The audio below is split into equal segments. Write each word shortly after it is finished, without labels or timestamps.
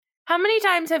How many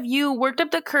times have you worked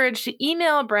up the courage to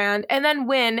email a brand and then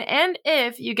when and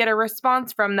if you get a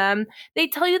response from them, they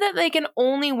tell you that they can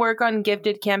only work on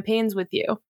gifted campaigns with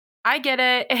you? I get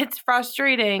it. It's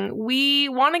frustrating. We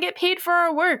want to get paid for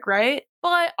our work, right?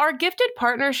 But are gifted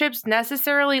partnerships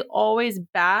necessarily always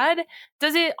bad?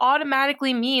 Does it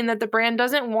automatically mean that the brand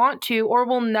doesn't want to or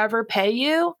will never pay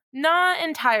you? Not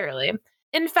entirely.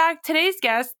 In fact, today's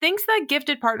guest thinks that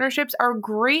gifted partnerships are a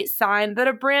great sign that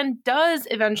a brand does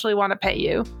eventually want to pay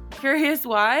you. Curious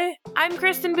why? I'm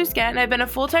Kristen Bousquet, and I've been a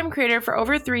full-time creator for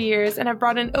over 3 years and have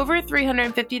brought in over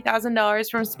 $350,000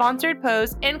 from sponsored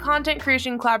posts and content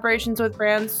creation collaborations with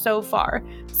brands so far.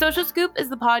 Social Scoop is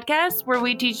the podcast where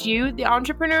we teach you, the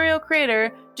entrepreneurial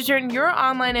creator, to turn your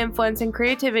online influence and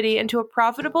creativity into a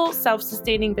profitable,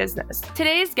 self-sustaining business.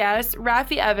 Today's guest,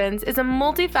 Rafi Evans, is a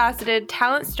multifaceted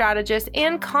talent strategist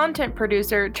and content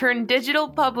producer turned digital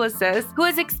publicist who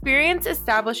has experience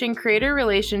establishing creator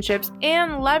relationships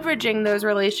and leveraging those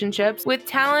relationships with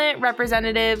talent,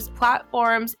 representatives,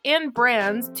 platforms, and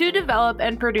brands to develop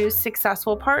and produce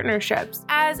successful partnerships.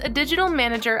 As a digital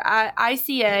manager at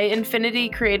ICA Infinity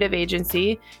Creative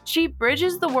Agency, she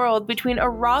bridges the world between a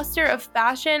roster of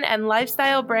fashion and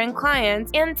lifestyle brand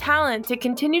clients and talent to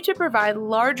continue to provide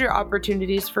larger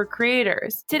opportunities for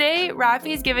creators. Today, Rafi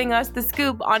is giving us the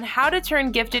scoop on how to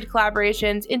turn gifted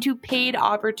collaborations into paid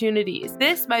opportunities.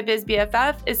 This, my biz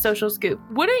BFF, is Social Scoop.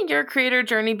 Wouldn't your creator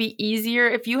journey be easier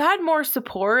if you had more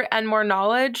support and more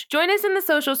knowledge? Join us in the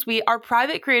Social Suite, our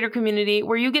private creator community,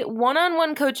 where you get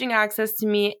one-on-one coaching access to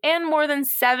me and more than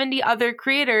 70 other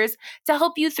creators to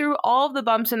help you through all of the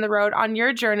bumps in the road on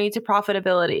your journey to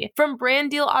profitability. From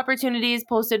brand deal opportunities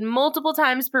posted multiple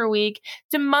times per week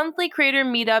to monthly creator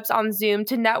meetups on Zoom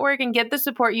to network and get the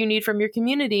support you need from your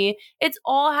community, it's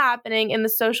all happening in the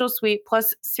Social Suite,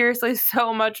 plus seriously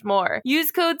so much more.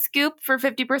 Use code SCOOP for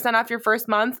 50% off your first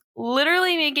month,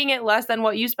 literally making it less than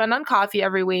what you spend on coffee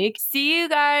every week. See you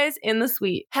guys in the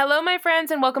suite. Hello, my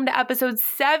friends, and welcome to episode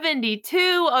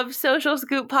 72 of Social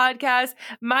Scoop Podcast.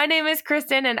 My name is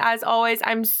Kristen, and as always,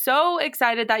 I'm so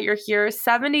excited that you're here.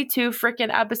 72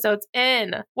 freaking episodes in.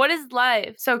 What is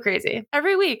life? So crazy.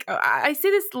 Every week. I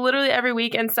say this literally every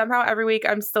week, and somehow every week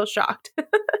I'm still shocked.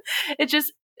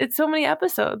 It's so many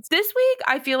episodes. This week,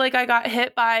 I feel like I got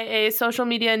hit by a social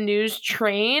media news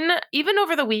train. Even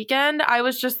over the weekend, I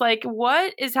was just like,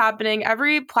 what is happening?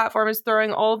 Every platform is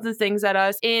throwing all of the things at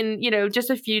us in, just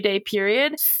a few day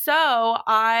period. So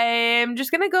I'm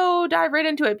just going to go dive right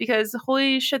into it because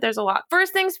holy shit, there's a lot.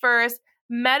 First things first,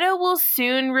 Meta will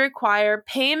soon require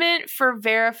payment for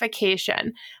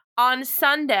verification. On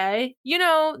Sunday,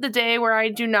 the day where I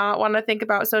do not want to think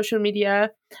about social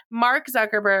media, Mark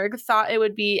Zuckerberg thought it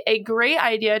would be a great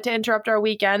idea to interrupt our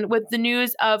weekend with the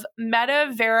news of Meta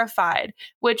Verified,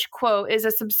 which, quote, is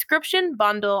a subscription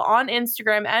bundle on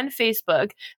Instagram and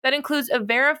Facebook that includes a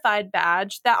verified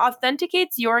badge that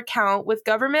authenticates your account with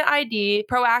government ID,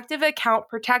 proactive account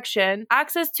protection,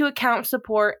 access to account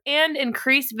support, and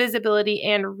increased visibility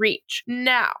and reach.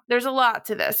 Now, there's a lot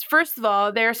to this. First of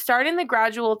all, they're starting the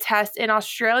gradual test in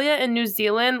Australia and New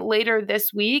Zealand later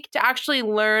this week to actually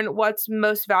learn what's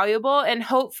most valuable. And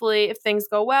hopefully, if things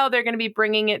go well, they're going to be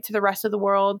bringing it to the rest of the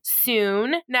world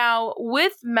soon. Now,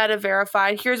 with Meta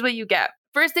Verified, here's what you get.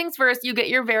 First things first, you get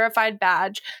your verified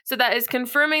badge. So that is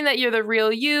confirming that you're the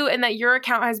real you and that your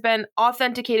account has been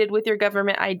authenticated with your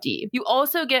government ID. You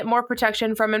also get more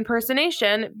protection from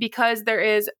impersonation because there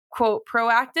is, quote,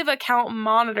 proactive account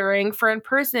monitoring for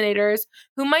impersonators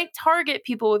who might target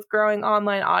people with growing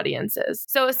online audiences.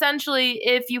 So essentially,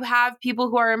 if you have people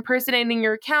who are impersonating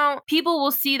your account, people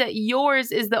will see that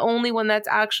yours is the only one that's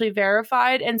actually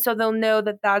verified, and so they'll know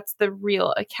that that's the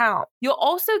real account. You'll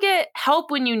also get help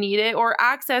when you need it or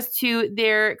access to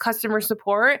their customer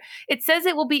support. It says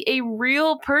it will be a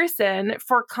real person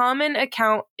for common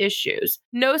account issues.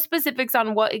 No specifics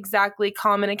on what exactly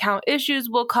common account issues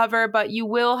will cover, but you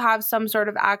will have some sort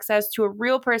of access to a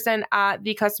real person at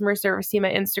the customer service team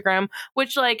at Instagram,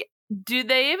 which, do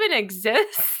they even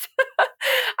exist?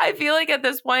 I feel like at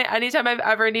this point, anytime I've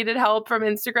ever needed help from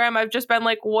Instagram, I've just been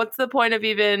like, what's the point of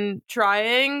even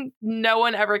trying? No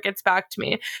one ever gets back to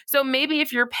me. So maybe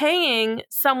if you're paying,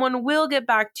 someone will get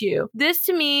back to you. This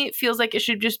to me feels like it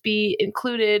should just be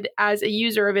included as a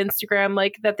user of Instagram,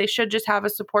 like that they should just have a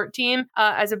support team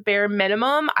as a bare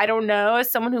minimum. I don't know,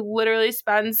 as someone who literally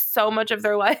spends so much of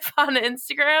their life on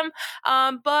Instagram.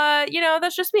 But,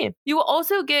 that's just me. You will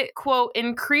also get, quote,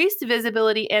 increased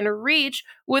visibility and reach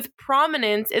with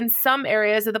prominence in some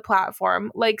areas of the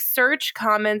platform, like search,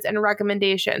 comments, and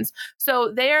recommendations.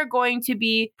 So they are going to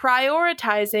be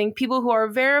prioritizing people who are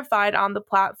verified on the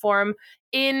platform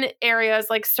in areas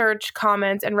like search,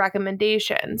 comments, and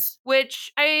recommendations,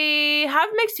 which I have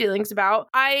mixed feelings about.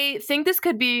 I think this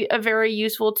could be a very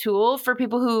useful tool for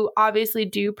people who obviously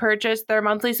do purchase their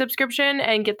monthly subscription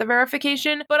and get the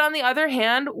verification. But on the other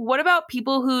hand, what about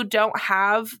people who don't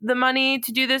have the money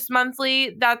to do this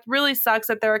monthly? That really sucks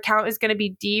that their account is going to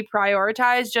be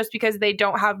deprioritized just because they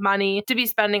don't have money to be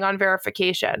spending on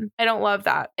verification. I don't love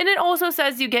that. And it also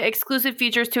says you get exclusive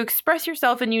features to express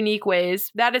yourself in unique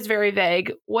ways. That is very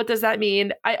vague. What does that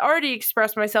mean? I already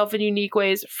express myself in unique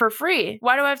ways for free.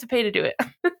 Why do I have to pay to do it?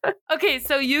 Okay,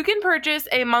 so you can purchase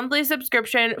a monthly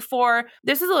subscription for,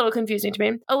 this is a little confusing to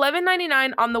me,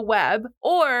 $11.99 on the web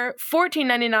or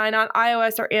 $14.99 on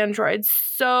iOS or Android.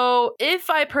 So if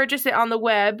I purchase it on the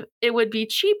web, it would be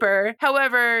cheaper.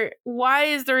 However, why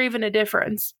is there even a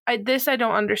difference? I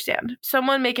don't understand.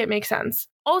 Someone make it make sense.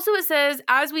 Also, it says,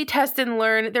 as we test and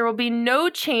learn, there will be no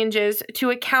changes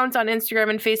to accounts on Instagram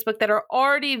and Facebook that are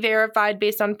already verified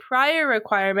based on prior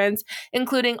requirements,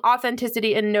 including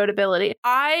authenticity and notability.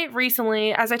 I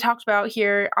recently, as I talked about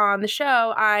here on the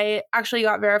show, I actually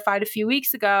got verified a few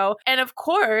weeks ago. And of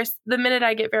course, the minute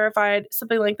I get verified,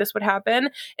 something like this would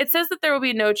happen. It says that there will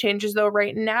be no changes though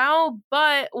right now,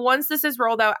 but once this is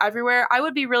rolled out everywhere, I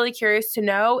would be really curious to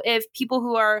know if people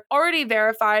who are already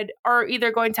verified are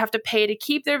either going to have to pay to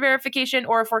keep their verification,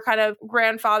 or if we're kind of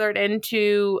grandfathered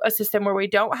into a system where we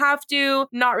don't have to.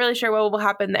 Not really sure what will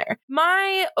happen there.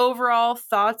 My overall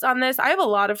thoughts on this, I have a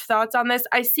lot of thoughts on this.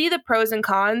 I see the pros and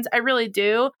cons. I really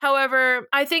do. However,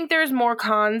 I think there's more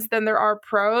cons than there are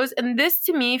pros. And this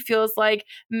to me feels like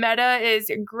Meta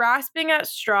is grasping at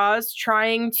straws,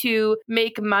 trying to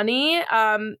make money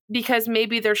because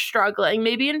maybe they're struggling.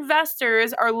 Maybe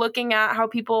investors are looking at how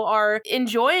people are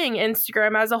enjoying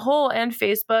Instagram as a whole and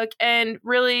Facebook and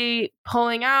really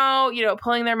pulling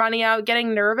their money out,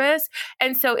 getting nervous.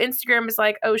 And so Instagram is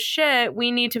like, oh shit,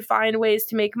 we need to find ways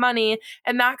to make money.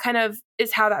 And that kind of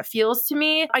is how that feels to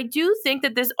me. I do think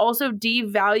that this also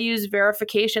devalues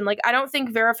verification. Like, I don't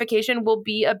think verification will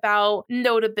be about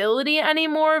notability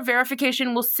anymore.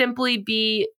 Verification will simply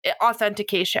be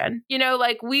authentication.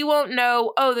 Like we won't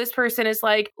know, oh, this person is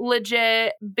like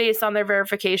legit based on their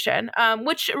verification,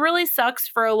 which really sucks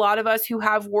for a lot of us who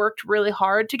have worked really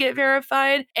hard to get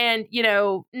verified. And,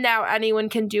 now anyone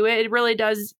can do it. It really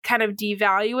does kind of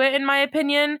devalue it, in my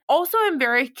opinion. Also, I'm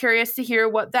very curious to hear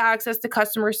what the access to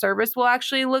customer service will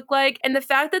actually look like. And the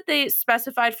fact that they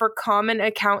specified for common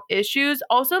account issues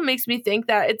also makes me think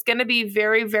that it's going to be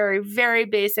very, very, very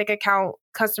basic account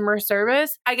customer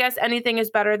service. I guess anything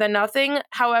is better than nothing.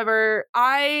 However,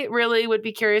 I really would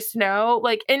be curious to know,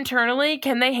 like internally,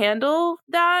 can they handle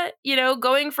that?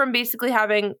 Going from basically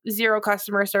having zero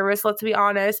customer service, let's be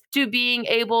honest, to being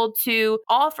able to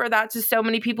offer that to so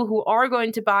many people who are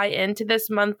going to buy into this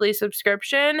monthly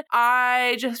subscription.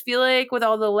 I just feel like with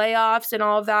all the layoffs and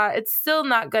all of that, it's still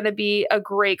not going to be a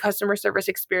great customer service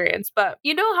experience. But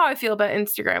you know how I feel about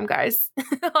Instagram, guys.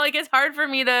 Like it's hard for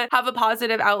me to have a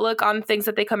positive outlook on things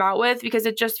that they come out with because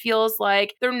it just feels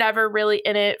like they're never really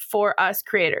in it for us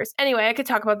creators. Anyway, I could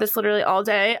talk about this literally all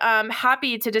day. I'm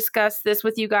happy to discuss this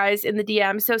with you guys in the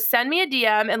DM. So send me a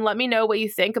DM and let me know what you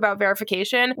think about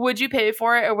verification. Would you pay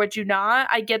for it or would you not?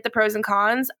 I get the pros and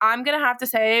cons. I'm going to have to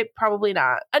say probably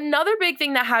not. Another big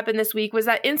thing that happened this week was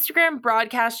that Instagram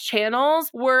broadcast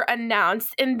channels were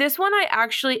announced. And this one I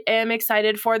actually am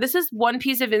excited for. This is one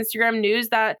piece of Instagram news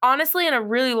that honestly in a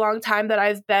really long time that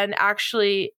I've been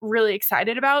actually really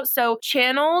excited about. So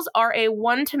channels are a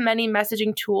one-to-many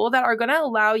messaging tool that are going to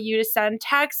allow you to send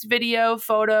text, video,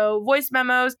 photo, voice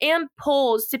memos, and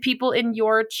polls to people in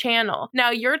your channel. Now,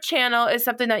 your channel is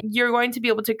something that you're going to be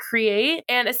able to create,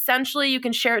 and essentially you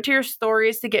can share it to your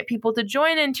stories to get people to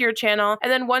join into your channel.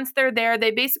 And then once they're there,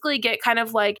 they basically get kind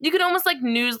of like, you can almost like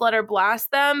newsletter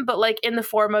blast them, but like in the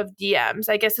form of DMs,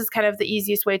 I guess is kind of the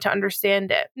easiest way to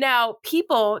understand it. Now,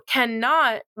 people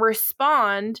cannot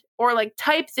respond or like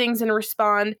type things and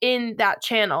respond in that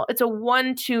channel. It's a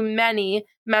one-to-many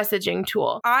messaging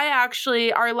tool.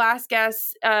 Our last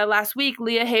guest last week,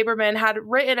 Leah Haberman, had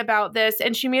written about this,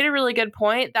 and she made a really good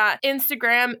point that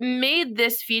Instagram made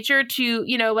this feature to,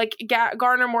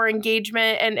 garner more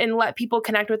engagement and let people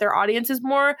connect with their audiences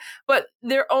more, but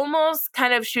they're almost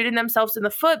kind of shooting themselves in the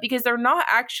foot because they're not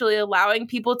actually allowing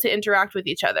people to interact with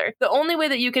each other. The only way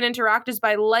that you can interact is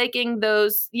by liking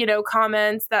those,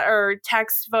 comments that are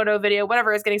text, photo, video,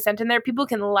 whatever is getting sent in there. People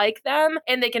can like them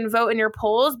and they can vote in your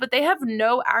polls, but they have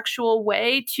no actual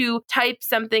way to type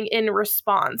something in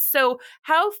response. So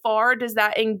how far does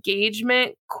that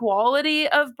engagement quality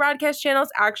of broadcast channels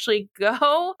actually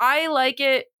go? I like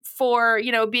it for,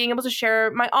 being able to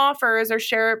share my offers or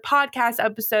share podcast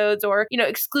episodes or,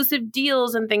 exclusive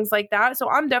deals and things like that. So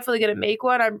I'm definitely going to make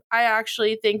one. I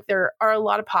actually think there are a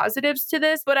lot of positives to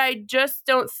this, but I just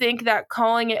don't think that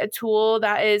calling it a tool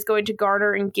that is going to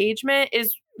garner engagement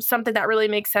is something that really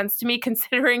makes sense to me,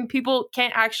 considering people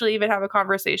can't actually even have a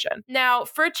conversation. Now,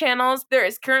 for channels, there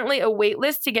is currently a wait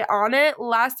list to get on it.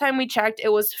 Last time we checked, it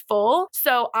was full.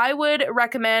 So I would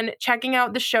recommend checking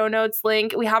out the show notes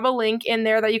link. We have a link in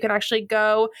there that you can actually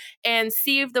go and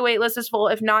see if the wait list is full.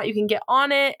 If not, you can get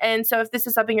on it. And so if this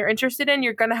is something you're interested in,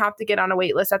 you're going to have to get on a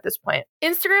wait list at this point.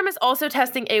 Instagram is also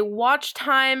testing a watch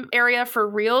time area for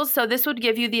Reels. So this would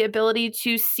give you the ability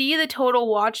to see the total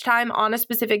watch time on a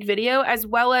specific video, as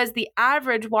well as the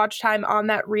average watch time on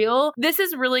that reel. This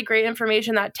is really great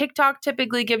information that TikTok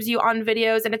typically gives you on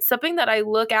videos, and it's something that I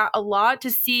look at a lot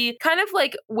to see kind of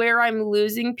like where I'm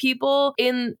losing people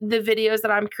in the videos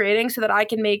that I'm creating so that I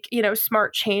can make,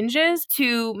 smart changes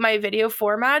to my video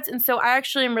formats. And so I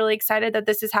actually am really excited that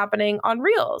this is happening on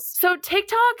Reels. So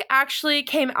TikTok actually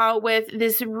came out with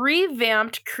this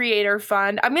revamped creator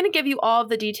fund. I'm going to give you all of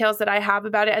the details that I have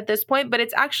about it at this point, but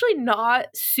it's actually not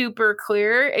super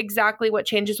clear exactly what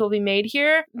changes will be made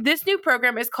here. This new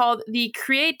program is called the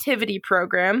Creativity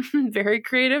Program. Very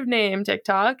creative name,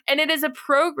 TikTok. And it is a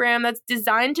program that's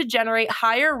designed to generate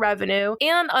higher revenue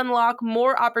and unlock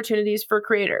more opportunities for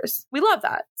creators. We love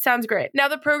that. Sounds great. Now,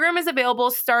 the program is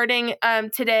available starting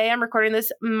today. I'm recording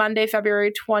this Monday,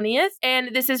 February 20th.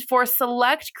 And this is for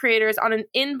select creators on an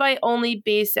invite-only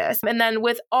basis. And then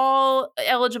with all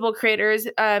eligible creators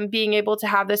being able to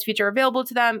have this feature available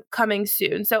to them coming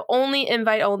soon. So only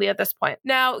invite only at this point.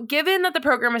 Now, given that the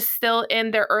program is still in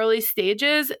their early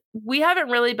stages, we haven't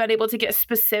really been able to get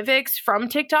specifics from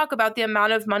TikTok about the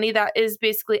amount of money that is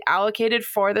basically allocated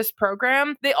for this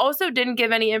program. They also didn't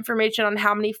give any information on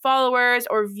how many followers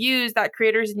or views that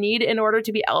creators need in order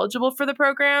to be eligible for the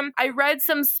program. I read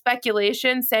some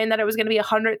speculation saying that it was going to be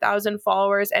 100,000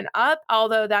 followers and up,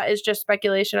 although that is just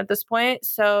speculation at this point,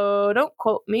 so don't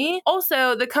quote me.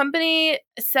 Also, the company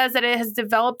says that it has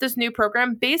developed this new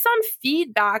program based on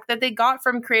feedback that they got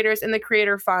from creators in the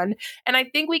Creator Fund. And I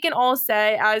think we can all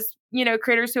say, as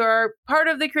creators who are part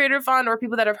of the Creator Fund or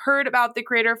people that have heard about the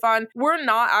Creator Fund, we're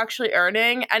not actually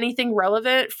earning anything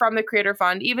relevant from the Creator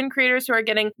Fund. Even creators who are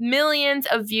getting millions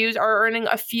of views are earning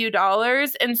a few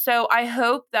dollars. And so I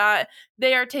hope that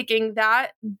they are taking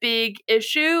that big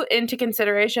issue into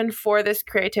consideration for this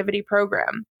creativity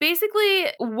program. Basically,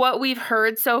 what we've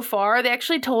heard so far, they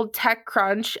actually told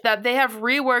TechCrunch that they have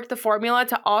reworked the formula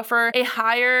to offer a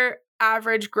higher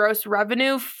average gross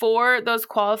revenue for those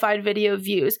qualified video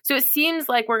views. So it seems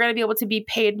like we're going to be able to be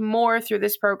paid more through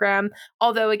this program.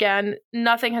 Although again,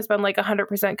 nothing has been like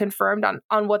 100% confirmed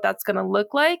on what that's going to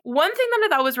look like. One thing that I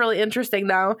thought was really interesting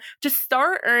though, to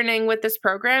start earning with this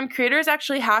program, creators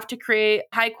actually have to create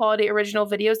high quality original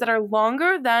videos that are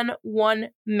longer than 1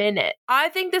 minute. I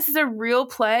think this is a real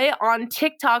play on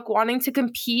TikTok wanting to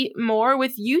compete more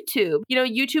with YouTube.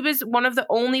 YouTube is one of the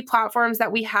only platforms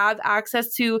that we have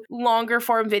access to longer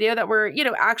form video that we're,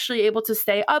 actually able to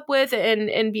stay up with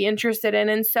and be interested in.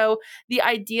 And so the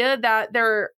idea that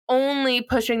they're only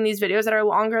pushing these videos that are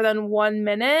longer than 1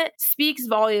 minute speaks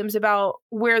volumes about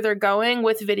where they're going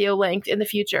with video length in the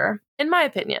future, in my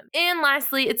opinion. And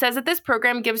lastly, it says that this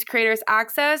program gives creators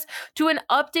access to an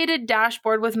updated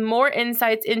dashboard with more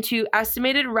insights into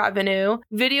estimated revenue,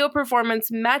 video performance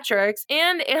metrics,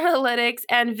 and analytics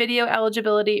and video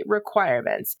eligibility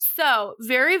requirements. So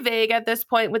very vague at this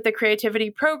point with the creativity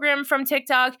program from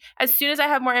TikTok. As soon as I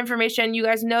have more information, you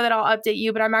guys know that I'll update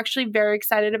you, but I'm actually very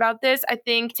excited about this. I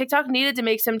think TikTok needed to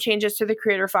make some changes to the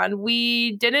Creator Fund.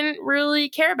 We didn't really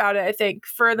care about it, I think,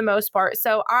 for the most part.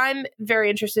 So I'm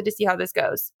very interested to see how this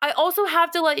goes. I also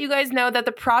have to let you guys know that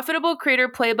the Profitable Creator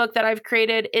Playbook that I've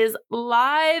created is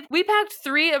live. We packed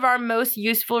 3 of our most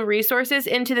useful resources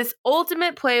into this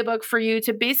ultimate playbook for you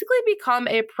to basically become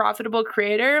a profitable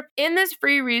creator. In this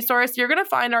free resource, you're going to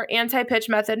find our anti-pitch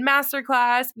method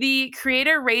masterclass, the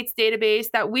creator rates database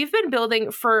that we've been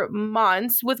building for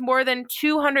months with more than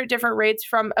 200 different rates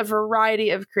from a variety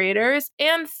of creators.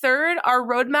 And third, our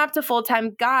roadmap to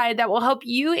full-time guide that will help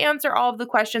you answer all of the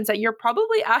questions that you're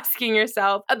probably asking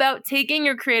yourself about taking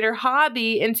your creator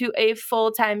hobby into a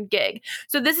full-time gig.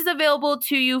 So this is available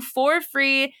to you for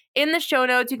free in the show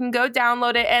notes. You can go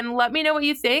download it and let me know what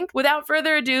you think. Without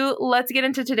further ado, let's get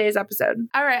into today's episode.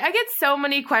 All right, I get so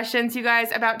many questions, you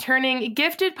guys, about turning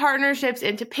gifted partnerships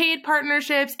into paid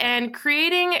partnerships and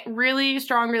creating really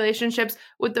strong relationships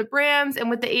with the brands and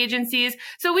with the agencies.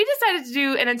 So we decided to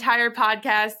do an entire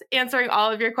podcast answering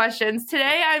all of your questions.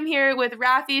 Today, I'm here with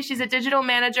Rafi. She's a digital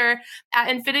manager at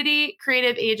Infinity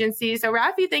Creative Agency. So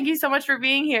Rafi, thank you so much for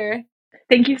being here.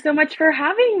 Thank you so much for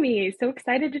having me. So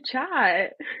excited to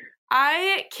chat.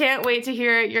 I can't wait to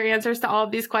hear your answers to all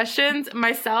of these questions.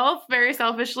 Myself, very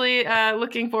selfishly,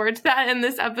 looking forward to that in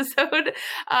this episode.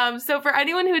 So for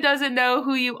anyone who doesn't know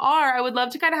who you are, I would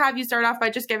love to kind of have you start off by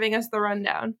just giving us the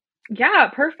rundown. Yeah,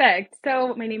 perfect.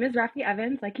 So my name is Rafi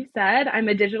Evans. Like you said, I'm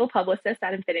a digital publicist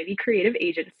at Infinity Creative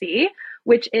Agency,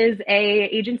 which is a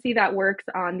agency that works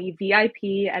on the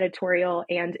VIP, editorial,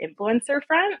 and influencer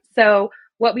front. So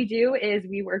what we do is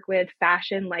we work with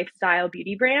fashion, lifestyle,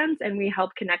 beauty brands, and we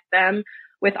help connect them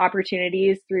with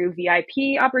opportunities through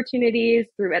VIP opportunities,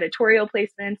 through editorial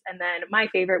placements, and then my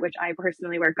favorite, which I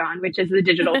personally work on, which is the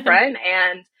digital front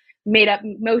and made up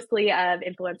mostly of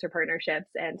influencer partnerships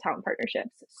and talent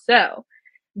partnerships. So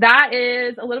that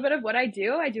is a little bit of what I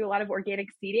do. I do a lot of organic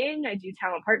seeding. I do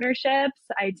talent partnerships.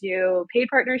 I do paid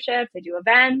partnerships. I do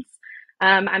events.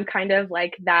 I'm kind of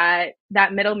like that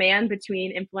middleman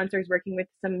between influencers working with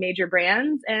some major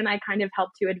brands, and I kind of help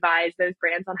to advise those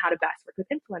brands on how to best work with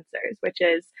influencers, which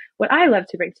is what I love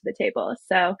to bring to the table.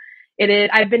 So it is.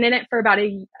 I've been in it for about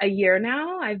a year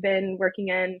now. I've been working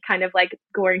in kind of like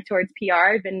going towards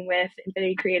PR. I've been with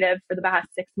Infinity Creative for the past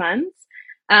 6 months.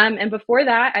 And before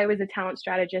that, I was a talent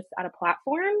strategist at a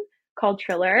platform called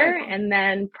Triller. And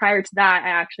then prior to that, I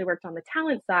actually worked on the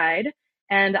talent side.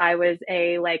 And I was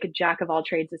a jack of all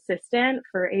trades assistant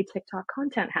for a TikTok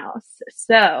content house.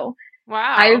 So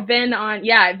wow, I've been on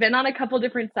a couple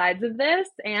different sides of this,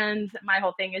 and my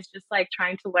whole thing is just like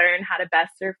trying to learn how to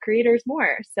best serve creators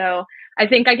more. So I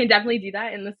think I can definitely do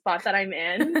that in the spot that I'm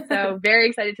in. So very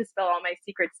excited to spill all my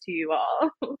secrets to you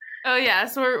all. Oh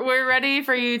yes, we're ready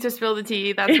for you to spill the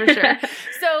tea. That's for sure.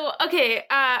 So okay,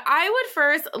 I would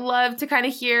first love to kind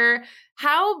of hear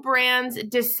how brands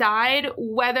decide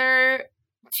whether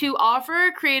to offer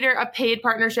a creator a paid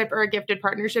partnership or a gifted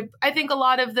partnership. I think a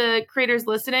lot of the creators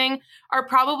listening are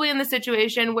probably in the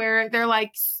situation where they're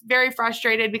like very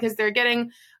frustrated because they're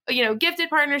getting, gifted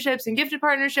partnerships,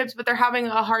 but they're having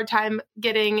a hard time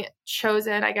getting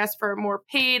chosen, I guess, for more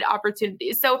paid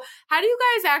opportunities. So how do you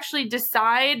guys actually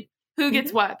decide who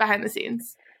gets what behind the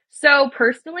scenes? So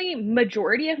personally,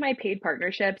 majority of my paid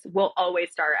partnerships will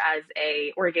always start as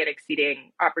a organic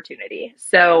seeding opportunity.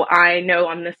 So I know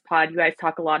on this pod, you guys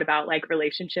talk a lot about like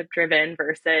relationship driven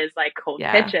versus like cold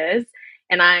pitches.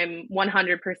 And I'm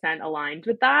 100% aligned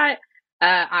with that.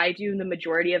 I do the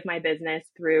majority of my business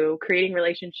through creating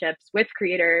relationships with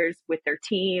creators, with their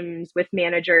teams, with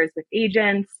managers, with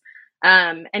agents.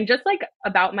 And just like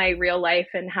about my real life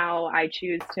and how I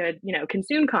choose to,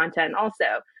 consume content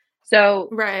also. So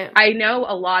right. I know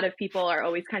a lot of people are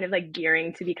always kind of like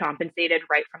gearing to be compensated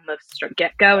right from the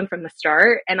get-go and from the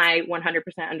start. And I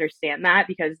 100% understand that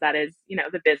because that is,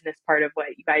 the business part of what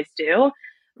you guys do.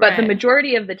 But the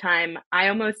majority of the time, I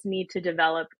almost need to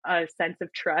develop a sense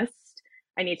of trust.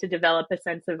 I need to develop a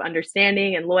sense of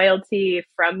understanding and loyalty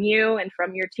from you and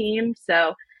from your team.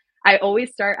 So I always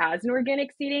start as an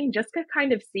organic seeding just to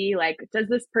kind of see, like, does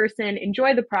this person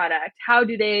enjoy the product? How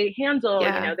do they handle,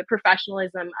 the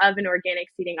professionalism of an organic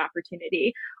seeding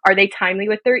opportunity? Are they timely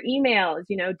with their emails?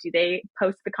 Do they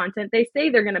post the content they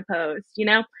say they're going to post?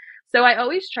 So I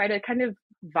always try to kind of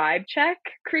vibe check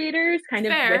creators kind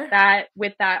of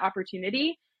with that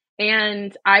opportunity.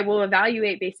 And I will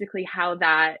evaluate basically how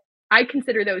that, I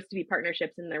consider those to be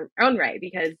partnerships in their own right,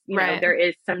 because, there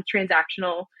is some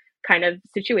transactional kind of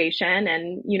situation,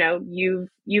 and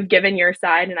you've given your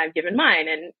side and I've given mine,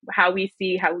 and how we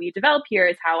develop here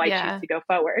is how I choose to go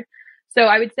forward. So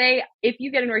I would say if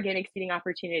you get an organic seeding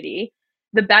opportunity,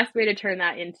 the best way to turn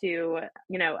that into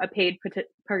a paid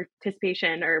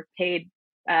participation or paid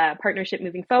partnership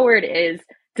moving forward is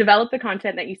develop the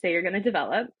content that you say you're going to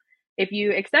develop. If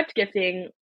you accept gifting,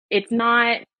 it's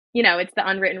not it's the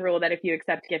unwritten rule that if you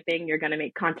accept gifting, you're going to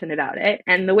make content about it.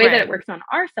 And the way that it works on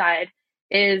our side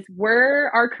is where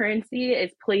our currency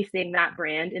is placing that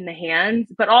brand in the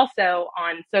hands, but also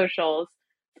on socials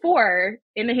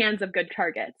in the hands of good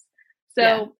targets.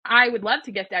 So I would love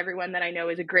to gift everyone that I know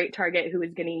is a great target who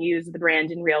is going to use the brand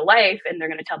in real life and they're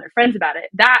going to tell their friends about it.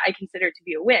 That I consider to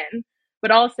be a win.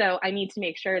 But also I need to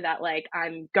make sure that like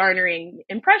I'm garnering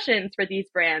impressions for these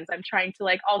brands. I'm trying to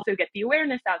like also get the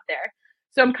awareness out there.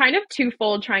 So I'm kind of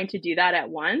twofold trying to do that at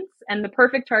once. And the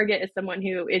perfect target is someone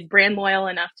who is brand loyal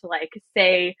enough to like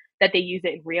say that they use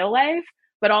it in real life,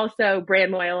 but also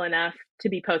brand loyal enough to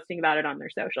be posting about it on their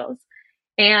socials.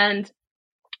 And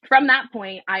from that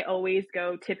point, I always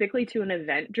go typically to an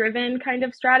event driven kind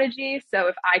of strategy. So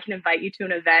if I can invite you to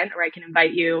an event or I can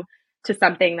invite you to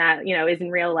something that, you know, is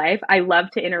in real life, I love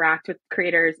to interact with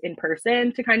creators in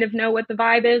person to kind of know what the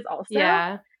vibe is also.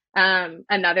 Yeah.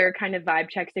 Another kind of vibe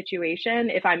check situation,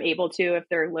 if I'm able to, if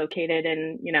they're located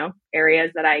in, you know,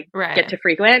 areas that I get to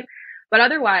frequent. But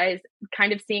otherwise,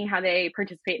 kind of seeing how they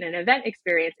participate in an event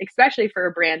experience, especially for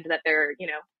a brand that they're, you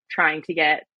know, trying to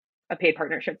get a paid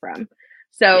partnership from.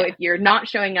 So if you're not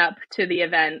showing up to the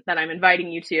event that I'm inviting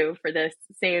you to for this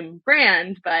same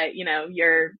brand, but you know,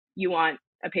 you want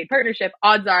a paid partnership,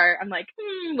 odds are I'm like,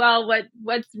 well, what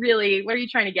are you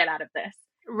trying to get out of this?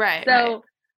 Right. So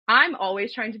I'm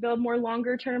always trying to build more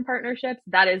longer term partnerships.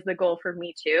 That is the goal for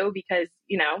me too, because,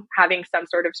 you know, having some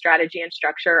sort of strategy and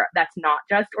structure that's not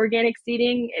just organic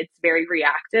seeding, it's very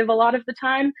reactive a lot of the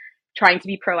time. Trying to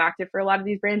be proactive for a lot of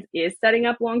these brands is setting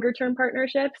up longer term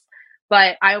partnerships.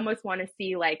 But I almost want to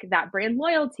see like that brand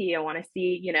loyalty. I want to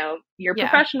see, you know, your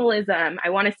professionalism. I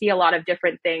want to see a lot of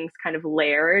different things kind of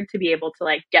layered to be able to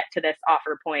like get to this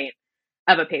offer point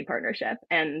of a paid partnership.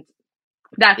 And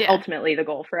that's ultimately the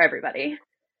goal for everybody.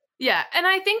 Yeah. And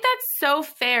I think that's so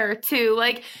fair too.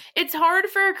 Like, it's hard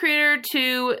for a creator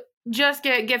to just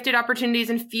get gifted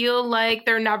opportunities and feel like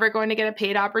they're never going to get a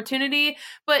paid opportunity.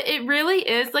 But it really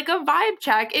is like a vibe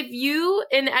check. If you,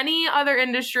 in any other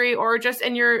industry or just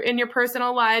in your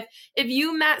personal life, if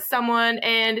you met someone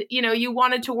and, you know, you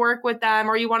wanted to work with them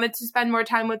or you wanted to spend more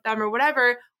time with them or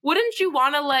whatever, wouldn't you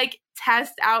want to like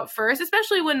test out first,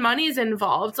 especially when money's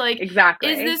involved? Like,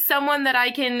 exactly. Is this someone that I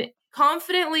can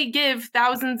confidently give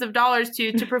thousands of dollars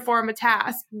to perform a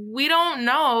task? We don't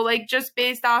know, like, just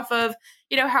based off of,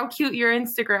 you know, how cute your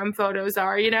Instagram photos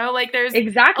are, you know, like there's a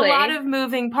lot of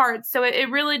moving parts. So it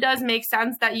really does make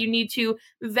sense that you need to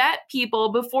vet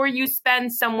people before you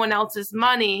spend someone else's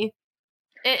money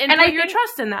and put your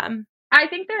trust in them. I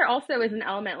think there also is an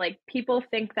element, like people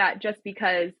think that just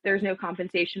because there's no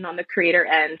compensation on the creator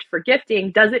end for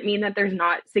gifting doesn't mean that there's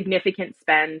not significant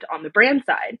spend on the brand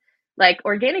side. Like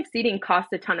organic seeding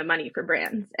costs a ton of money for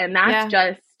brands, and that's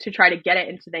just to try to get it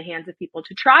into the hands of people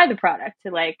to try the product,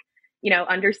 to like, you know,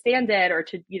 understand it or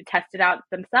to test it out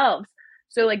themselves.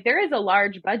 So like there is a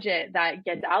large budget that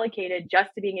gets allocated just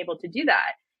to being able to do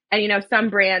that. And, you know, some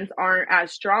brands aren't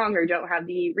as strong or don't have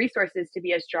the resources to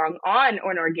be as strong on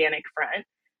an organic front.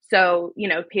 So, you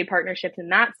know, paid partnerships in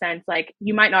that sense, like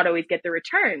you might not always get the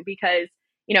return because,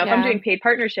 you know, if I'm doing paid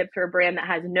partnership for a brand that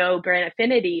has no brand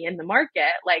affinity in the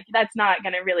market, like that's not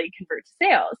going to really convert to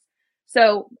sales.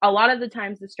 So a lot of the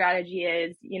times the strategy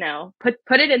is, you know, put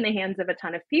it in the hands of a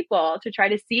ton of people to try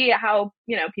to see how,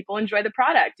 you know, people enjoy the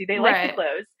product. Do they like the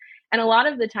clothes? And a lot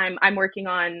of the time I'm working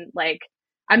on like,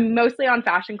 I'm mostly on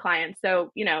fashion clients.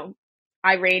 So, you know,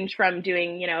 I range from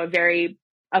doing, you know, a very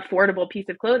affordable piece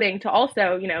of clothing to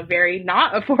also, you know, very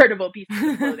not affordable pieces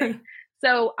of clothing.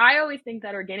 So I always think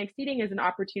that organic seeding is an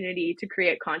opportunity to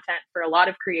create content for a lot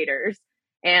of creators,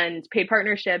 and paid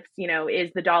partnerships, you know,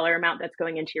 is the dollar amount that's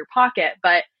going into your pocket.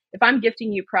 But if I'm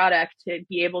gifting you product to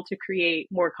be able to create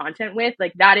more content with,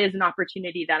 like that is an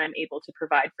opportunity that I'm able to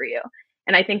provide for you.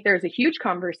 And I think there's a huge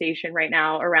conversation right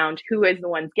now around who is the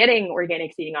ones getting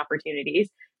organic seeding opportunities,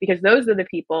 because those are the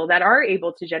people that are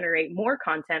able to generate more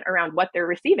content around what they're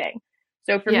receiving.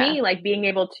 So for me, like being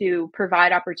able to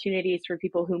provide opportunities for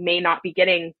people who may not be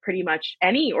getting pretty much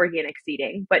any organic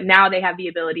seeding, but now they have the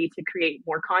ability to create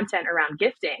more content around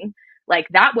gifting, like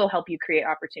that will help you create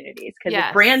opportunities. Because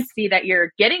if brands see that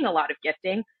you're getting a lot of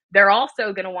gifting, they're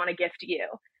also going to want to gift you.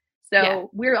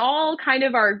 So we're all kind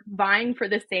of are vying for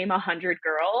the same 100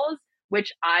 girls,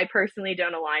 which I personally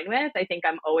don't align with. I think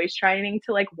I'm always trying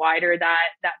to like wider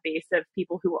that base of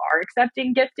people who are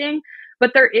accepting gifting.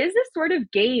 But there is this sort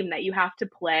of game that you have to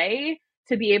play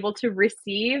to be able to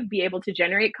receive, be able to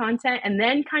generate content, and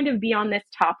then kind of be on this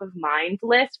top of mind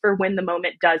list for when the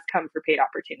moment does come for paid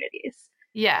opportunities.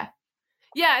 Yeah.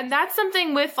 Yeah, and that's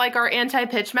something with like our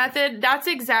anti-pitch method. That's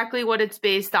exactly what it's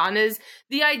based on, is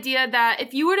the idea that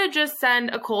if you were to just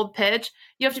send a cold pitch,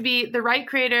 you have to be the right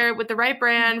creator with the right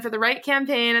brand for the right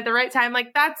campaign at the right time.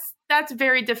 Like that's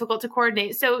very difficult to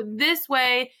coordinate. So this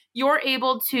way you're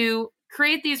able to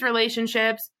create these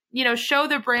relationships, you know, show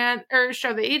the brand or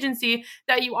show the agency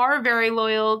that you are very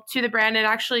loyal to the brand and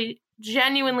actually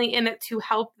genuinely in it to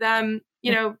help them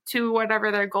to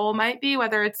whatever their goal might be,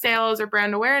 whether it's sales or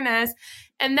brand awareness.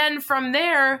 And then from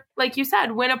there, like you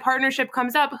said, when a partnership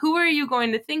comes up, who are you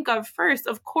going to think of first?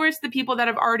 Of course, the people that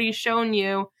have already shown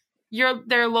you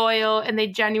they're loyal and they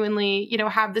genuinely,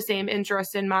 have the same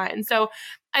interest in mind. So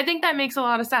I think that makes a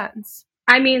lot of sense.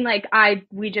 I mean, like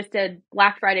we just did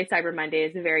Black Friday, Cyber Monday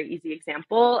is a very easy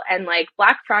example. And like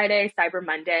Black Friday, Cyber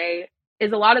Monday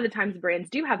is a lot of the times brands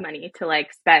do have money to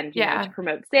like spend, to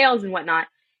promote sales and whatnot.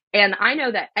 And I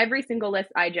know that every single list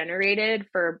I generated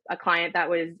for a client that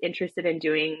was interested in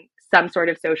doing some sort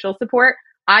of social support,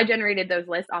 I generated those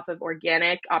lists off of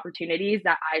organic opportunities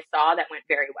that I saw that went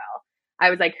very well. I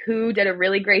was like, who did a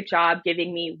really great job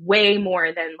giving me way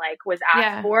more than like was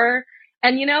asked for?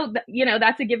 And,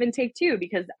 that's a give and take too,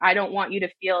 because I don't want you to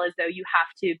feel as though you have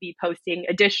to be posting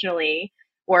additionally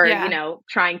or,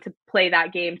 trying to play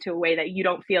that game to a way that you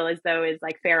don't feel as though is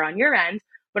like fair on your end.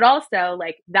 But also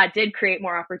like that did create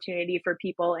more opportunity for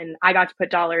people. And I got to put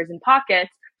dollars in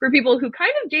pockets for people who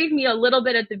kind of gave me a little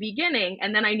bit at the beginning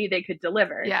and then I knew they could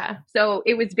deliver. Yeah. So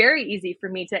it was very easy for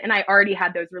me and I already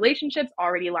had those relationships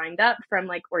already lined up from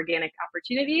like organic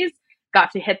opportunities,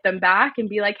 got to hit them back and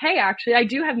be like, hey, actually, I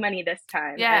do have money this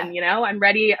time. Yeah. And, I'm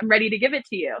ready to give it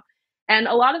to you. And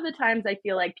a lot of the times I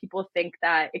feel like people think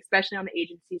that, especially on the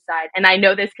agency side, and I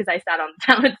know this because I sat on the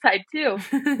talent side too,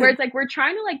 where it's like, we're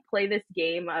trying to like play this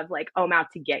game of like, oh, I'm out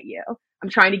to get you. I'm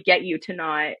trying to get you to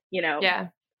not,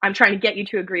 I'm trying to get you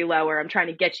to agree lower. I'm trying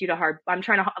to get you to I'm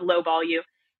trying to lowball you.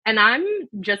 And I'm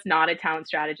just not a talent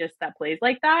strategist that plays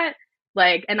like that.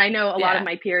 Like, and I know a lot of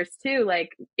my peers too, like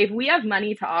if we have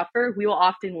money to offer, we will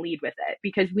often lead with it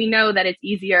because we know that it's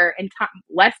easier and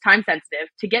less time sensitive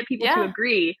to get people to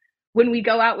agree when we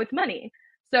go out with money.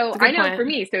 So I know for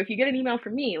me, so if you get an email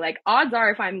from me, like odds are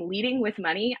if I'm leading with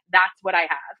money, that's what I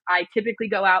have. I typically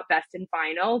go out best and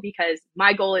final because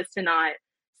my goal is to not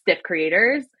stiff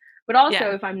creators. But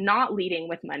also if I'm not leading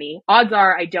with money, odds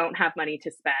are I don't have money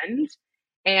to spend.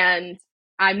 And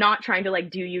I'm not trying to like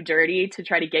do you dirty to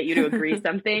try to get you to agree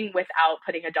something without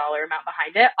putting a dollar amount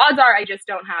behind it. Odds are I just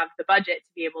don't have the budget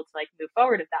to be able to like move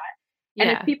forward with that. And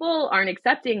if people aren't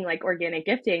accepting like organic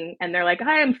gifting and they're like,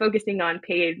 hi, I'm focusing on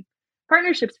paid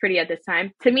partnerships pretty at this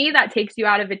time, to me, that takes you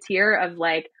out of a tier of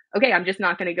like, okay, I'm just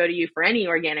not going to go to you for any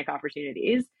organic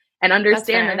opportunities. And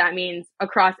understand that means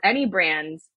across any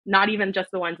brands, not even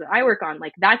just the ones that I work on,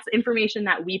 like that's information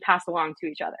that we pass along to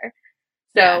each other.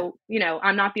 So,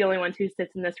 I'm not the only one who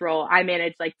sits in this role. I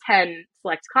manage like 10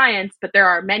 select clients, but there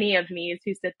are many of me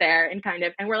who sit there and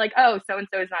and we're like, oh,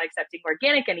 so-and-so is not accepting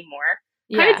organic anymore.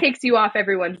 Kind of takes you off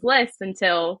everyone's list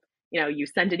until, you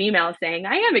send an email saying,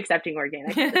 I am accepting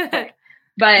organic at this point.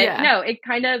 But no,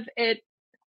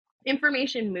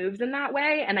 information moves in that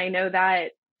way. And I know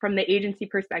that from the agency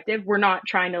perspective, we're not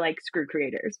trying to like screw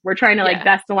creators. We're trying to like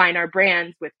best align our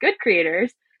brands with good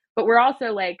creators, but we're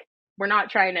also like, we're not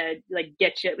trying to like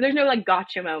get you. There's no like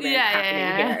gotcha moment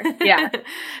happening here. Yeah.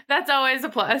 That's always a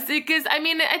plus because I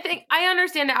think I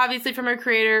understand it obviously from a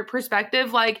creator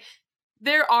perspective. Like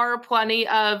there are plenty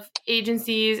of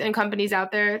agencies and companies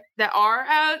out there that are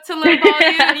out to lowball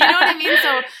you. You know what I mean?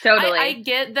 So totally. I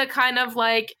get the kind of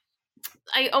like,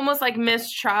 I almost like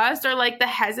mistrust or like the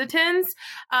hesitance.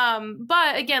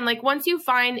 But again, like once you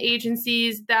find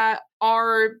agencies that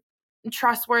are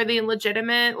trustworthy and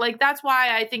legitimate, like that's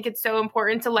why I think it's so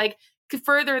important to like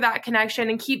further that connection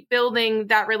and keep building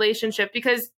that relationship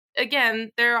because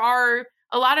again, there are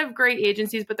a lot of great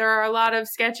agencies, but there are a lot of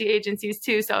sketchy agencies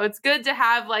too. So it's good to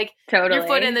have like your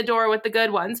foot in the door with the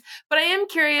good ones. But I am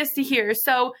curious to hear.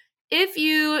 So if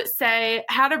you say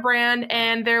had a brand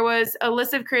and there was a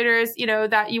list of creators,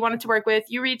 that you wanted to work with,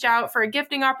 you reach out for a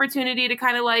gifting opportunity to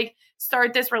kind of like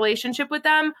start this relationship with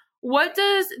them. What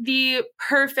does the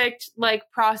perfect like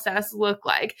process look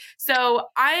like? So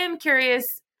I am curious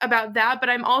about that, but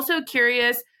I'm also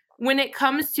curious when it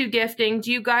comes to gifting,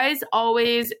 do you guys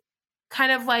always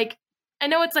kind of like, I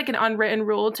know it's like an unwritten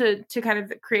rule to kind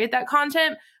of create that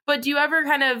content, but do you ever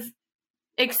kind of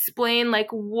explain like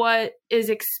what is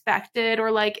expected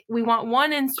or like we want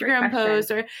one Instagram post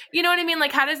or you know what I mean?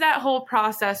 Like how does that whole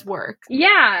process work?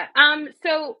 Yeah.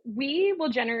 So we will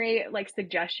generate like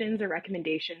suggestions or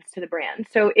recommendations to the brand.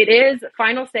 So it is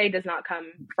final say does not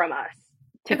come from us.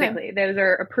 Typically, those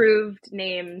are approved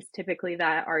names typically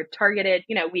that are targeted.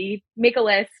 We make a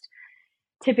list,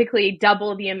 typically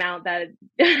double the amount that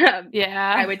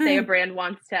I would say a brand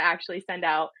wants to actually send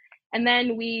out. And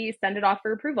then we send it off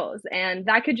for approvals. And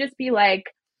that could just be like,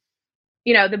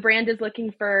 the brand is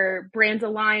looking for brand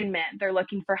alignment. They're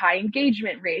looking for high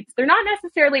engagement rates. They're not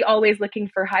necessarily always looking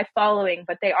for high following,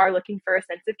 but they are looking for a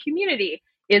sense of community.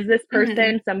 is this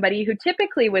person somebody who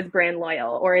typically was brand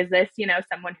loyal, or is this, you know,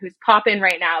 someone who's popping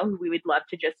right now who we would love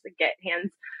to just get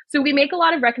hands? So we make a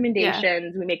lot of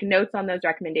recommendations. We make notes on those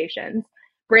recommendations.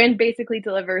 Brand basically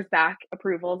delivers back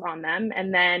approvals on them.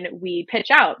 And then we pitch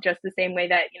out just the same way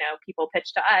that, you know, people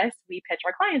pitch to us, we pitch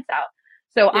our clients out.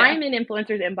 So I'm in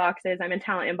influencers inboxes, I'm in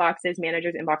talent inboxes,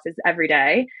 managers inboxes every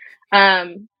day.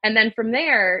 And then from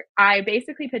there, I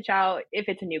basically pitch out if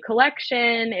it's a new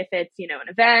collection, if it's, you know, an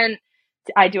event.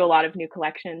 I do a lot of new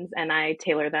collections and I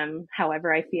tailor them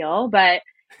however I feel. But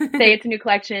say it's a new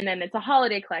collection and it's a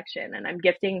holiday collection and I'm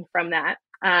gifting from that.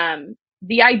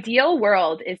 The ideal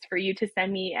world is for you to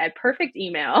send me a perfect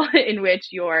email in which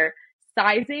your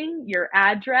sizing, your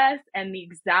address, and the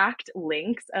exact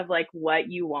links of like what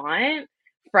you want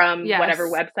from whatever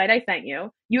website I sent you.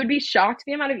 You would be shocked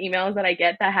the amount of emails that I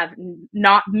get that have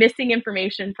not missing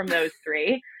information from those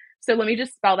three. So let me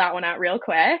just spell that one out real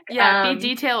quick. Yeah, be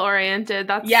detail oriented.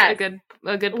 That's a good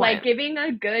point. Like giving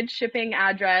a good shipping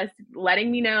address,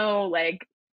 letting me know like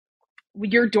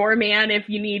your doorman if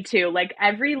you need to. Like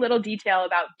every little detail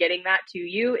about getting that to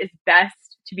you is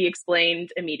best to be explained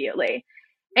immediately.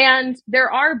 And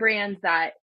there are brands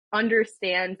that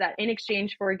understand that in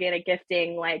exchange for organic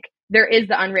gifting, like there is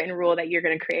the unwritten rule that you're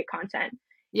going to create content.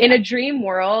 In a dream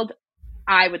world,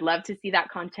 I would love to see that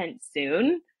content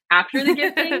soon after the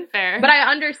gifting. Fair. But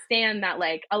I understand that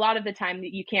like a lot of the time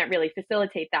that you can't really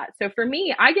facilitate that. So for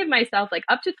me, I give myself like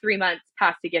up to 3 months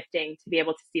past the gifting to be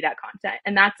able to see that content.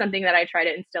 And that's something that I try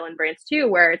to instill in brands too,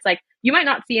 where it's like, you might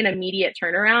not see an immediate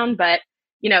turnaround, but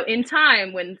you know, in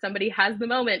time when somebody has the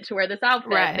moment to wear this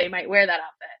outfit, they might wear that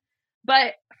outfit.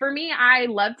 But for me, I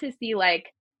love to see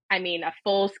like, I mean, a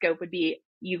full scope would be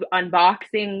you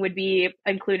unboxing would be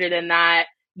included in that.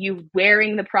 You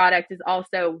wearing the product is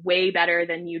also way better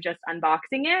than you just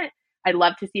unboxing it. I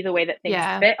love to see the way that things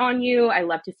fit on you. I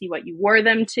love to see what you wore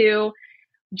them to.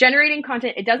 Generating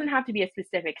content, it doesn't have to be a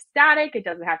specific static. It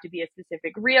doesn't have to be a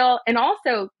specific reel. And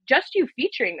also just you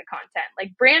featuring the content.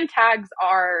 Like brand tags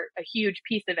are a huge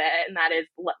piece of it. And that is,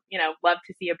 you know, love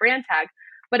to see a brand tag.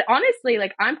 But honestly,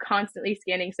 like I'm constantly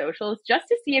scanning socials just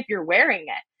to see if you're wearing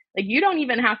it. Like you don't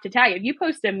even have to tag. If you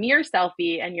post a mirror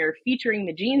selfie and you're featuring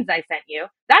the jeans I sent you,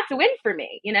 that's a win for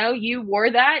me. You know, you wore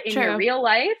that in your real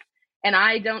life and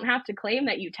I don't have to claim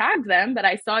that you tagged them, but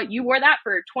I saw you wore that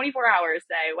for 24 hours,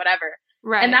 say, whatever.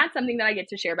 Right. And that's something that I get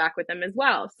to share back with them as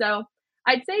well. So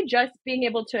I'd say just being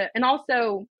able to, and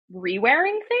also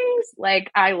rewearing things.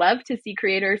 Like I love to see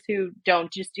creators who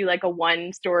don't just do like a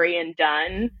one story and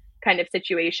done kind of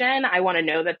situation. I want to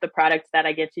know that the product that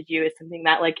I get to do is something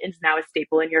that like is now a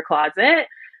staple in your closet.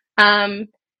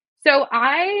 So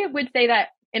I would say that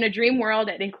in a dream world,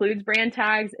 it includes brand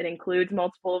tags. It includes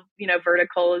multiple, you know,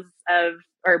 verticals of,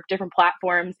 or different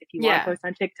platforms. If you want to post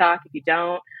on TikTok, if you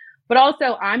don't. But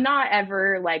also, I'm not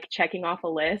ever like checking off a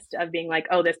list of being like,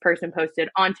 oh, this person posted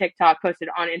on TikTok, posted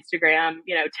on Instagram,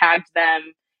 you know, tagged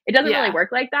them. It doesn't really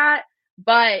work like that.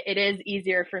 But it is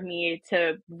easier for me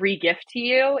to re-gift to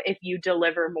you if you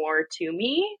deliver more to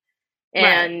me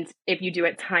and if you do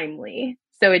it timely.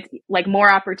 So it's like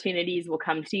more opportunities will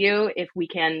come to you if we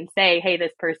can say, hey,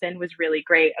 this person was really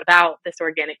great about this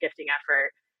organic gifting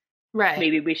effort. Right.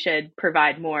 Maybe we should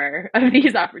provide more of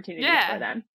these opportunities for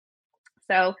them.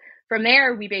 So from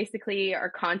there, we basically are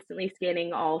constantly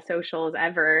scanning all socials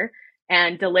ever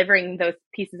and delivering those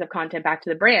pieces of content back to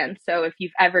the brand. So if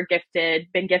you've ever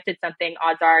been gifted something,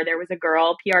 odds are there was a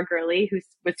girl, PR girly, who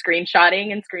was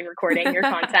screenshotting and screen recording your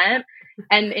content.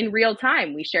 And in real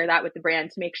time, we share that with the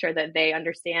brand to make sure that they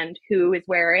understand who is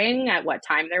wearing, at what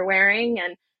time they're wearing,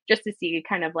 and just to see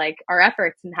kind of like our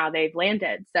efforts and how they've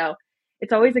landed. So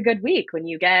it's always a good week when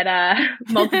you get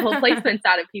multiple placements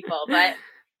out of people. But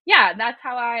yeah, that's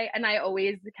how I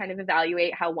always kind of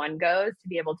evaluate how one goes to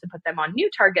be able to put them on new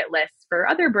target lists for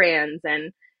other brands.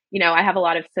 And, you know, I have a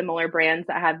lot of similar brands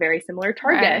that have very similar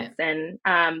targets. And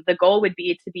the goal would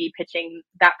be to be pitching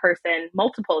that person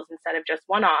multiples instead of just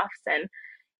one-offs, and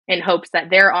in hopes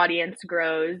that their audience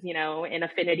grows, you know, in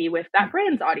affinity with that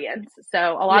brand's audience.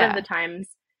 So a lot of the times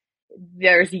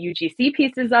there's UGC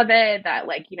pieces of it that,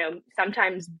 like, you know,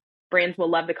 sometimes brands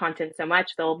will love the content so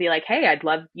much they'll be like, hey, I'd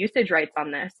love usage rights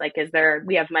on this. Like,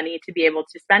 we have money to be able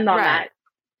to spend on that.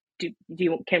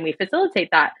 Can we facilitate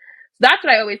that? So that's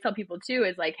what I always tell people too,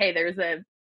 is like, hey, there's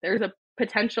a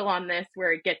potential on this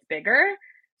where it gets bigger.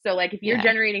 So like, if you're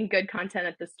generating good content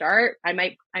at the start, I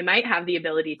might have the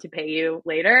ability to pay you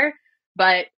later.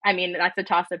 But I mean, that's a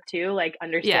toss up too. Like,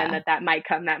 understand that might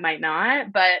come, that might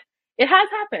not, but it has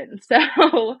happened.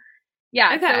 So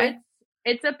yeah, so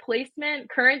it's a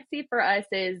placement currency for us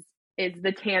is is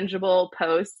the tangible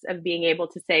posts of being able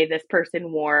to say this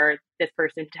person wore, this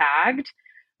person tagged,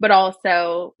 but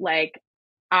also like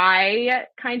I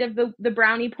kind of the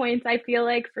brownie points I feel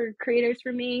like for creators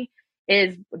for me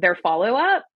is their follow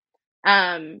up.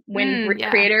 When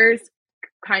creators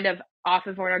kind of off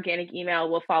of an organic email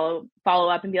will follow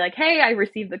up and be like, hey, I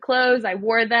received the clothes, I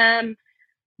wore them.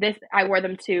 I wore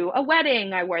them to a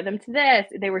wedding. I wore them to this.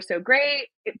 They were so great.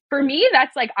 For me,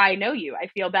 that's like, I know you. I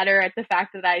feel better at the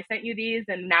fact that I sent you these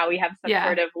and now we have some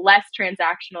sort of less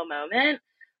transactional moment.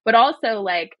 But also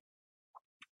like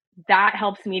that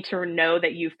helps me to know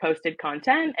that you've posted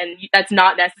content, and that's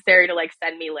not necessary to like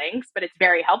send me links, but it's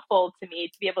very helpful to me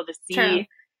to be able to see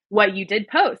what you did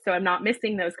post. So I'm not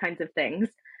missing those kinds of things.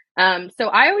 So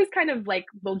I always kind of like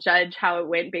will judge how it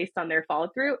went based on their follow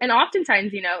through. And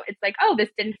oftentimes, you know, it's like, oh, this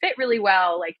didn't fit really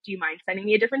well. Like, do you mind sending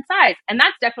me a different size? And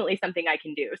that's definitely something I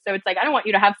can do. So it's like, I don't want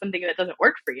you to have something that doesn't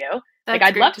work for you. Like,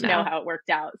 I'd love to know how it worked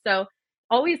out. So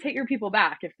always hit your people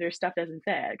back if their stuff doesn't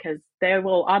fit, because they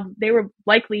will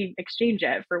likely exchange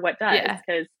it for what does,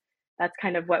 because that's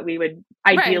kind of what we would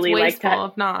ideally like to.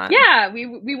 If not. Yeah,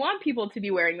 we want people to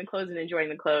be wearing the clothes and enjoying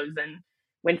the clothes. And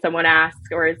when someone asks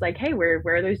or is like, hey, where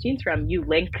are those jeans from? You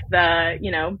link the,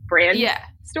 you know, brand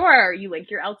store, you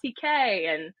link your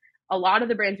LTK. And a lot of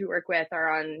the brands we work with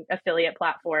are on affiliate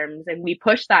platforms, and we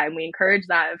push that and we encourage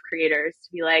that of creators to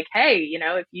be like, hey, you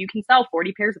know, if you can sell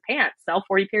 40 pairs of pants, sell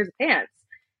 40 pairs of pants.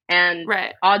 And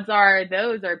odds are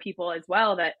those are people as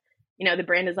well that, you know, the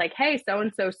brand is like, hey,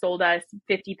 so-and-so sold us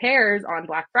 50 pairs on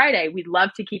Black Friday. We'd love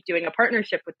to keep doing a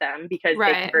partnership with them because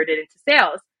they converted into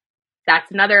sales.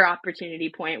 That's another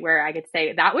opportunity point where I could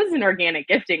say that was an organic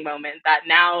gifting moment that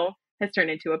now has turned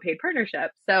into a paid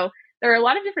partnership. So there are a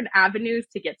lot of different avenues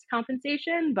to get to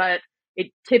compensation, but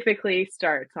it typically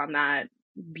starts on that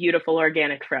beautiful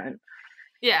organic front.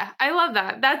 Yeah, I love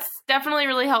that. That's definitely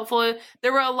really helpful.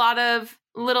 There were a lot of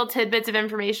little tidbits of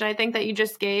information I think that you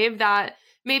just gave that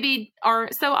maybe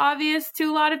aren't so obvious to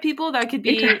a lot of people that could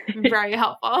be very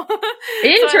helpful.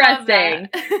 Interesting.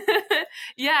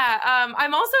 Yeah.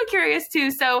 I'm also curious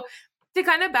too. So to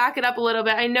kind of back it up a little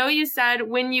bit, I know you said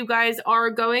when you guys are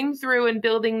going through and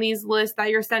building these lists that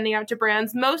you're sending out to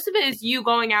brands, most of it is you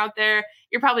going out there.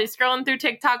 You're probably scrolling through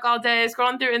TikTok all day,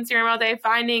 scrolling through Instagram all day,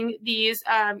 finding these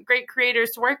great creators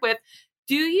to work with.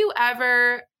 Do you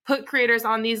ever put creators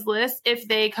on these lists if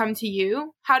they come to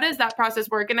you? How does that process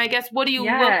work? And I guess, what do you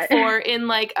look for in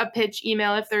like a pitch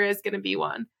email if there is going to be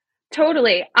one?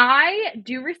 Totally. I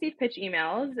do receive pitch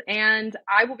emails, and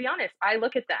I will be honest, I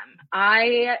look at them.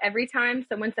 Every time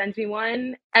someone sends me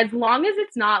one, as long as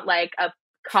it's not like a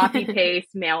copy paste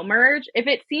mail merge, if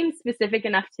it seems specific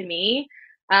enough to me,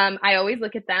 I always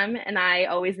look at them and I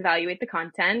always evaluate the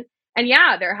content. And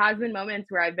yeah, there has been moments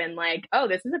where I've been like, oh,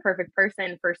 this is a perfect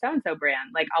person for so-and-so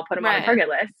brand. Like, I'll put them on a target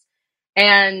list.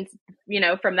 And, you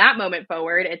know, from that moment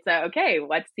forward, it's okay,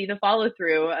 let's see the follow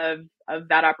through of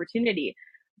that opportunity.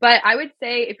 But I would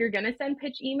say if you're going to send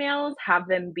pitch emails, have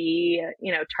them be,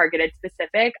 you know, targeted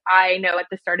specific. I know at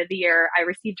the start of the year, I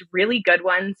received really good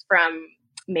ones from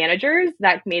managers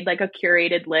that made like a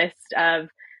curated list of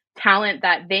talent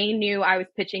that they knew I was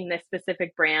pitching this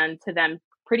specific brand to them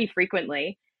pretty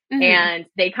frequently. Mm-hmm. And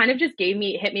they kind of just hit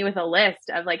me with a list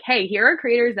of like, hey, here are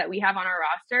creators that we have on our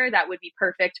roster that would be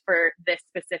perfect for this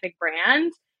specific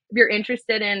brand. If you're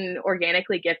interested in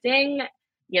organically gifting,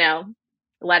 you know,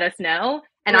 let us know.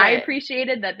 And I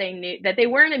appreciated that they knew that they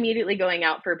weren't immediately going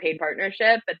out for a paid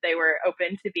partnership, but they were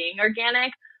open to being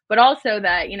organic, but also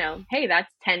that, you know, hey,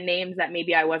 that's 10 names that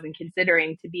maybe I wasn't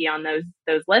considering to be on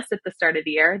those lists at the start of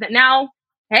the year that now,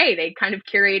 hey, they kind of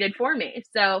curated for me.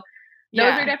 So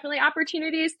those are definitely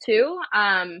opportunities too.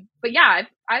 But yeah,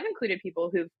 I've included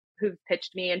people who've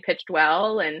pitched me and pitched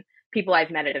well, and people I've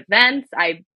met at events.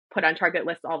 I put on target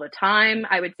lists all the time.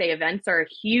 I would say events are a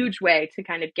huge way to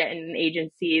kind of get in an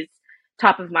agency's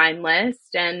top of mind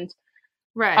list. And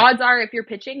odds are if you're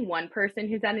pitching one person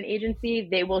who's at an agency,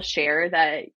 they will share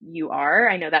that you are.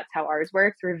 I know that's how ours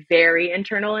works. We're very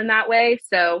internal in that way.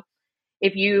 So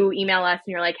if you email us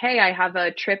and you're like, hey, I have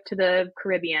a trip to the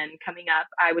Caribbean coming up,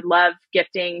 I would love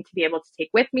gifting to be able to take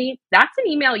with me. That's an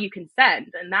email you can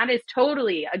send. And that is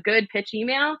totally a good pitch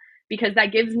email, because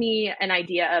that gives me an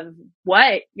idea of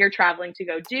what you're traveling to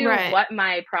go do, what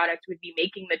my product would be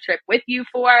making the trip with you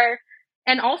for.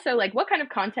 And also like what kind of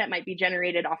content might be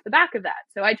generated off the back of that.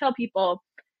 So I tell people,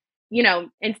 you know,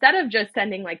 instead of just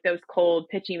sending like those cold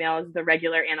pitch emails, the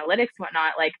regular analytics,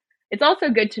 whatnot, like it's also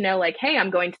good to know like, hey,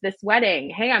 I'm going to this wedding.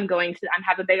 Hey, I'm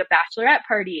have a big bachelorette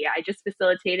party. I just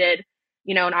facilitated,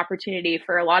 an opportunity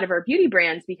for a lot of our beauty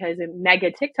brands, because a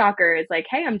mega TikToker is like,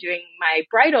 hey, I'm doing my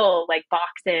bridal like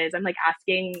boxes. I'm like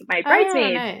asking my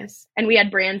bridesmaids. Nice. And we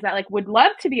had brands that like would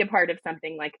love to be a part of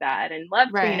something like that and love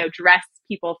to, dress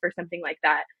people for something like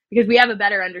that, because we have a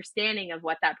better understanding of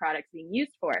what that product's being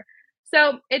used for.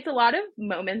 So it's a lot of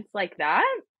moments like that.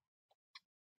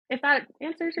 If that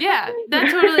answers your question. Yeah,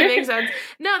 that totally makes sense.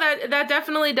 No, that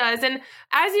definitely does. And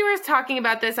as you were talking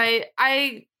about this,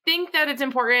 I think that it's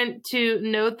important to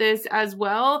note this as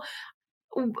well.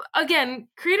 Again,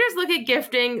 creators look at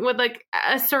gifting with like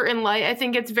a certain light. I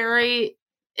think it's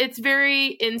very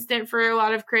instant for a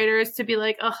lot of creators to be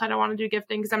like, oh, I don't want to do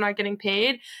gifting because I'm not getting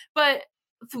paid. But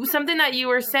something that you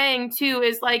were saying too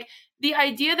is like the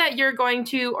idea that you're going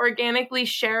to organically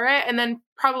share it and then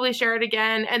probably share it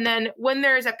again. And then when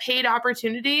there's a paid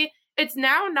opportunity, it's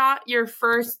now not your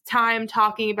first time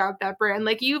talking about that brand.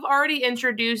 Like you've already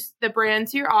introduced the brand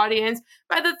to your audience.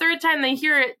 By the third time they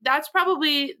hear it, that's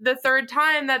probably the third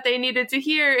time that they needed to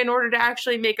hear in order to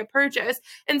actually make a purchase.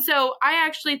 And so I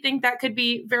actually think that could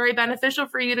be very beneficial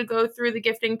for you to go through the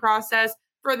gifting process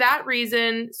for that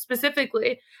reason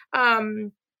specifically.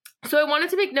 So I wanted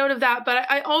to make note of that, but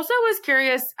I also was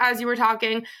curious as you were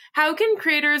talking, how can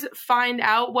creators find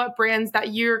out what brands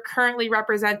that you're currently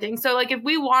representing? So like if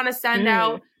we want to send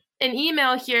out an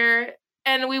email here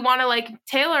and we want to like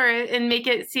tailor it and make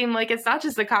it seem like it's not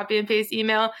just a copy and paste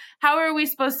email, how are we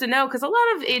supposed to know? Because a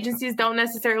lot of agencies don't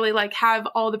necessarily like have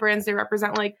all the brands they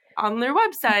represent like on their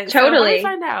website. Totally. So how do we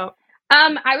find out?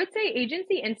 I would say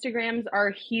agency Instagrams are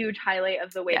a huge highlight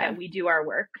of the way that we do our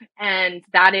work. And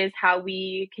that is how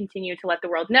we continue to let the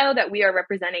world know that we are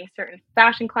representing certain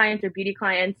fashion clients or beauty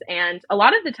clients. And a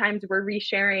lot of the times we're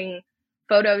resharing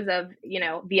photos of,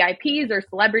 VIPs or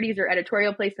celebrities or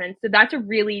editorial placements. So that's a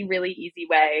really, really easy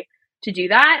way to do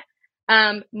that.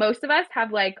 Most of us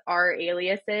have like our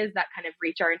aliases that kind of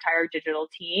reach our entire digital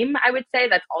team. I would say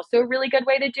that's also a really good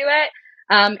way to do it.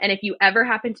 And if you ever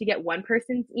happen to get one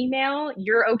person's email,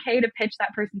 you're okay to pitch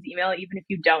that person's email, even if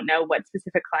you don't know what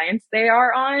specific clients they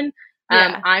are on.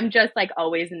 I'm just like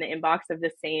always in the inbox of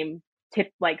the same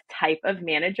type of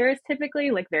managers,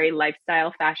 typically like very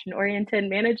lifestyle, fashion oriented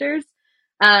managers.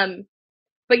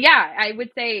 But yeah, I would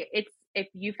say if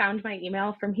you found my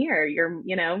email from here,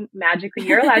 magically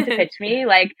you're allowed to pitch me.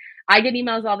 Like I get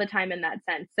emails all the time in that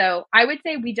sense. So I would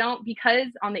say we don't, because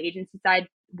on the agency side,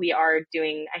 we are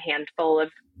doing a handful of,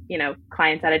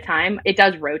 clients at a time. It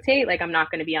does rotate. Like I'm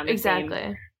not going to be on the same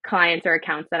clients or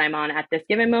accounts that I'm on at this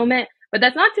given moment. But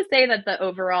that's not to say that the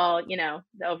overall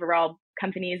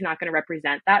company is not going to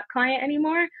represent that client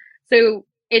anymore. So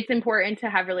it's important to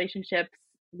have relationships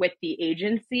with the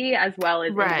agency as well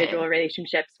as individual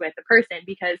relationships with the person,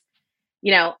 because,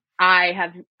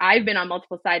 I've been on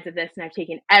multiple sides of this and I've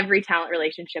taken every talent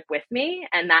relationship with me.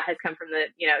 And that has come from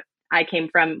I came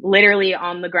from literally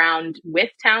on the ground with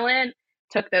talent,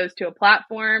 took those to a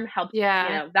platform, helped,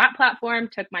 that platform,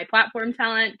 took my platform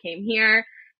talent, came here.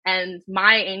 And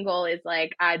my angle is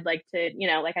like, I'd like to,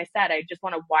 like I said, I just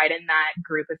want to widen that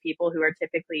group of people who are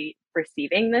typically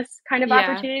receiving this kind of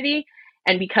opportunity.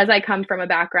 And because I come from a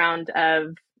background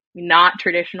of not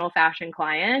traditional fashion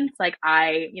clients, like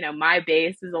my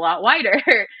base is a lot wider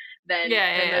than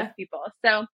most people.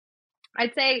 So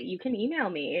I'd say you can email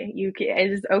me.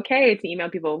 It is okay to email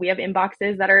people. We have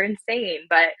inboxes that are insane,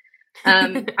 but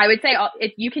I would say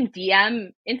if you can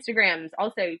DM Instagrams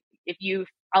also,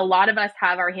 a lot of us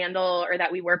have our handle, or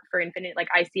that we work for Infinite, like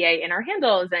ICA in our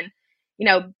handles, and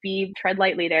tread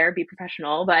lightly there, be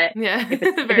professional. But if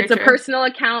it's a personal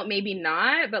account, maybe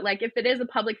not. But like if it is a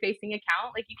public facing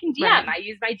account, like you can DM. I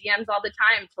use my DMs all the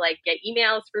time to like get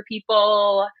emails for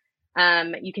people.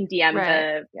 You can DM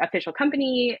the official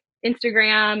company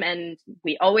Instagram, and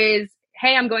we always,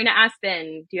 hey, I'm going to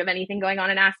Aspen. Do you have anything going on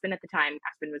in Aspen? At the time,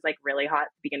 Aspen was like really hot at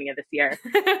the beginning of this year.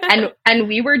 and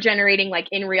we were generating like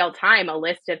in real time a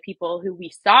list of people who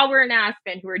we saw were in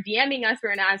Aspen, who were DMing us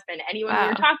were in Aspen. Anyone we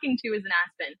were talking to is in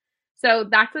Aspen. So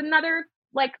that's another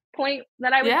like point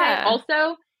that I would say.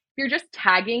 Also, if you're just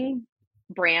tagging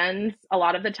brands, a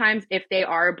lot of the times, if they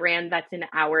are a brand that's in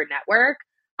our network,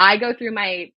 I go through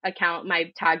my account,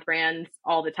 my tagged brands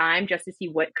all the time just to see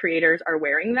what creators are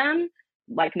wearing them,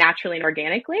 like naturally and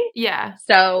organically. Yeah.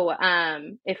 So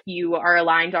if you are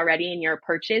aligned already and you're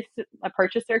a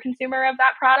purchaser consumer of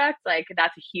that product, like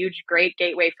that's a huge, great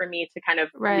gateway for me to kind of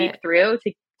leap through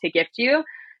to gift you.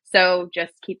 So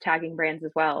just keep tagging brands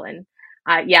as well. And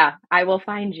I will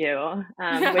find you,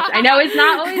 which I know is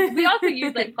not always, we also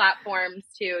use like platforms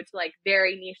to like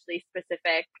very nichely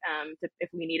specific, if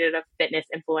we needed a fitness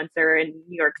influencer in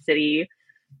New York City,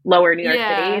 lower New York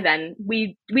Yeah. City, then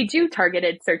we do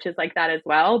targeted searches like that as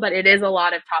well. But it is a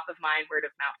lot of top of mind, word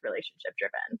of mouth, relationship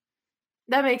driven.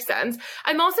 That makes sense.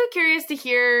 I'm also curious to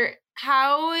hear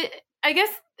how, I guess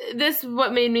this is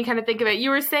what made me kind of think of it. You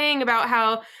were saying about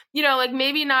how, you know, like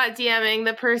maybe not DMing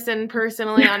the person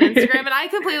personally on Instagram. And I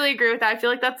completely agree with that. I feel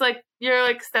like that's like, you're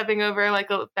like stepping over like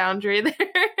a boundary there.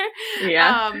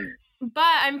 Yeah. But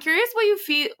I'm curious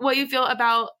what you feel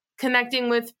about connecting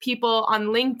with people on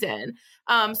LinkedIn.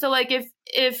 So like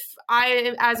if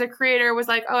I, as a creator, was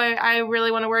like, oh, I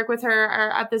really want to work with her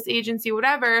or at this agency,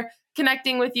 whatever,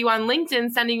 connecting with you on LinkedIn,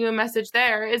 sending you a message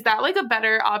there, is that like a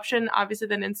better option, obviously,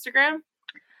 than Instagram?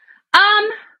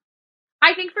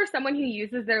 I think for someone who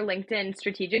uses their LinkedIn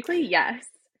strategically, yes.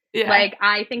 Yeah. Like,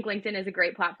 I think LinkedIn is a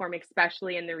great platform,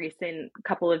 especially in the recent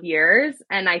couple of years.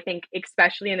 And I think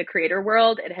especially in the creator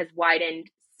world, it has widened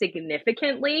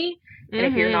significantly. And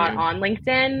if you're not on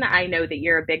LinkedIn, I know that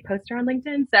you're a big poster on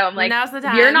LinkedIn. So I'm like, now's the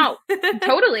time. You're not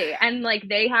totally. And like,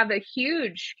 they have a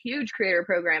huge, huge creator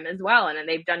program as well. And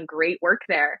they've done great work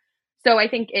there. So I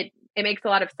think it makes a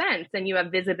lot of sense. And you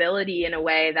have visibility in a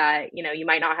way that, you know, you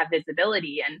might not have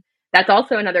visibility. And that's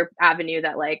also another avenue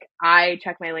that like I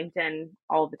check my LinkedIn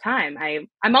all the time.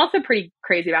 I'm also pretty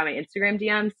crazy about my Instagram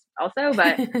DMs also,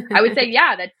 but I would say,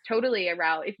 yeah, that's totally a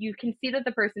route. If you can see that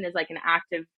the person is like an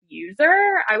active user,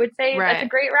 I would say that's a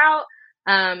great route.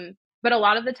 But a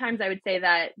lot of the times I would say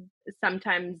that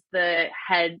sometimes the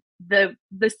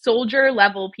soldier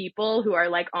level people who are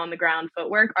like on the ground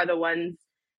footwork are the ones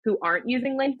who aren't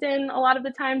using LinkedIn a lot of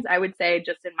the times, I would say,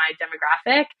 just in my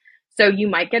demographic. So you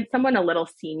might get someone a little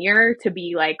senior to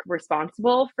be like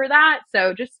responsible for that.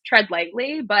 So just tread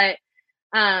lightly. But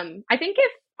I think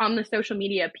if on the social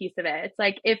media piece of it, it's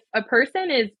like if a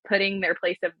person is putting their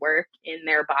place of work in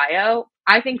their bio,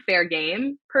 I think fair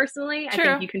game personally. True. I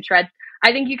think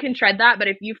you can tread that. But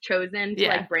if you've chosen to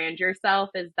like brand yourself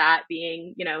as that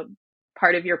being, you know,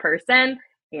 part of your person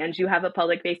and you have a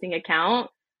public facing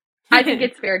account, I think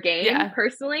it's fair game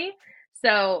personally.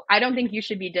 So I don't think you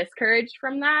should be discouraged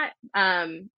from that.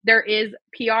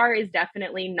 PR is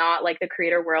definitely not like the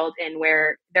creator world in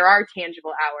where there are tangible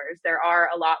hours. There are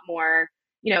a lot more,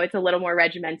 you know, it's a little more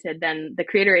regimented than the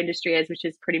creator industry is, which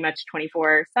is pretty much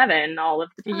 24/7 all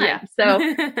of the time. Yeah. So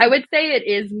I would say it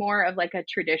is more of like a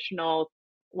traditional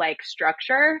like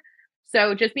structure.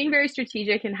 So just being very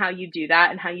strategic in how you do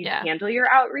that and how you handle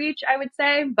your outreach, I would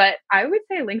say. But I would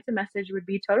say LinkedIn message would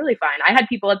be totally fine. I had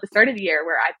people at the start of the year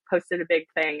where I posted a big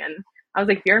thing and I was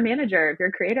like, if you're a manager, if you're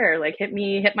a creator, like hit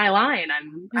my line.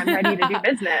 I'm ready to do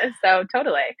business. So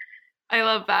totally. I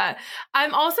love that.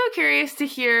 I'm also curious to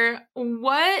hear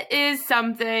what is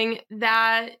something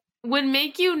that would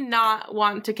make you not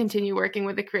want to continue working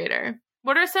with a creator?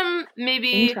 What are some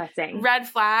maybe red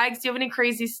flags? Do you have any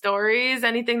crazy stories?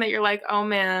 Anything that you're like, oh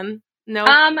man, no?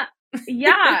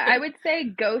 Yeah, I would say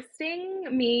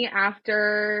ghosting me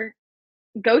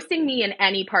in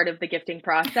any part of the gifting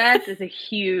process is a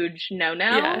huge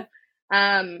no-no.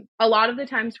 Yeah. A lot of the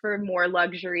times for more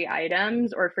luxury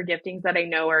items or for giftings that I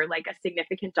know are like a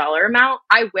significant dollar amount,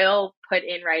 I will put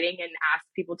in writing and ask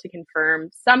people to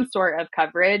confirm some sort of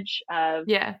coverage of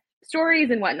stories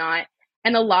and whatnot.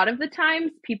 And a lot of the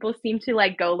times people seem to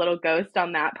like go a little ghost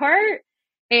on that part.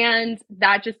 And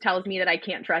that just tells me that I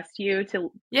can't trust you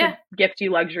to gift you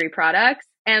luxury products.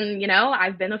 And, you know,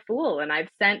 I've been a fool and I've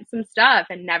sent some stuff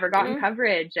and never gotten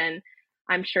coverage. And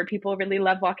I'm sure people really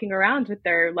love walking around with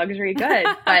their luxury goods.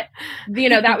 But, you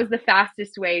know, that was the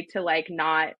fastest way to like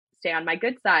not stay on my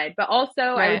good side. But also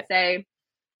I would say,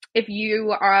 if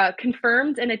you are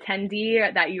confirmed an attendee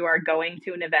that you are going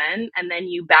to an event and then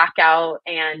you back out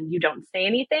and you don't say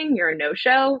anything, you're a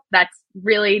no-show. That's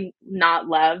really not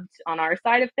loved on our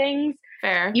side of things.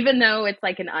 Fair. Even though it's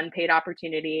like an unpaid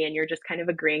opportunity and you're just kind of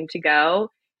agreeing to go,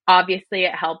 obviously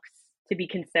it helps to be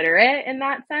considerate in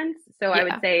that sense. So I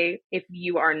would say if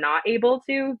you are not able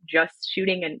to, just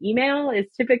shooting an email is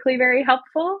typically very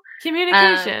helpful.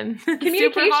 Communication.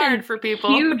 Super hard for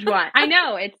people. Huge one. I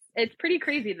know it's pretty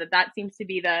crazy that seems to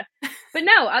be but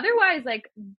no, otherwise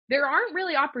like there aren't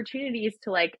really opportunities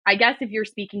to like, I guess if you're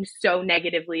speaking so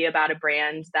negatively about a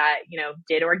brand that, you know,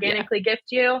 did organically gift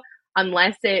you,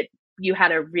 unless you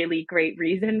had a really great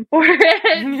reason for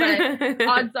it. But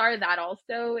odds are that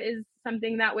also is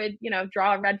something that would, you know,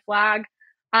 draw a red flag.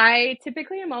 I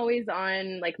typically am always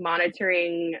on like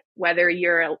monitoring whether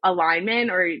you're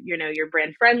alignment or, you know, you're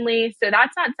brand friendly. So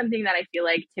that's not something that I feel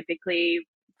like typically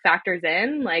factors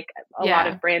in. Like a lot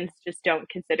of brands just don't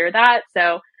consider that.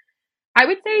 So I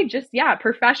would say just,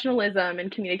 professionalism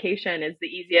and communication is the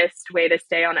easiest way to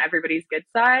stay on everybody's good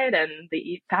side and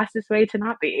the fastest way to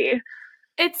not be.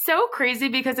 It's so crazy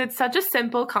because it's such a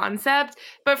simple concept,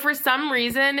 but for some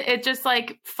reason it just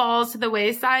like falls to the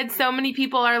wayside. So many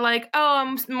people are like, oh,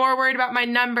 I'm more worried about my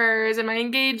numbers and my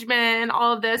engagement and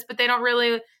all of this, but they don't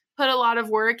really put a lot of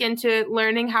work into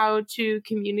learning how to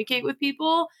communicate with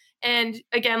people. And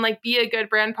again, like be a good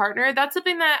brand partner. That's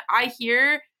something that I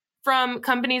hear from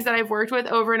companies that I've worked with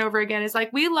over and over again is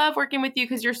like, we love working with you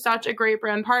because you're such a great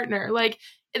brand partner. Like,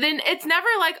 then it's never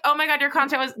like, oh my God, your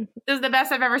content was the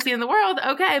best I've ever seen in the world.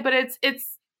 Okay. But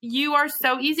it's, you are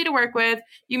so easy to work with.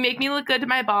 You make me look good to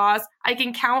my boss. I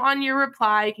can count on your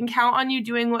reply. I can count on you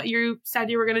doing what you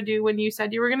said you were going to do when you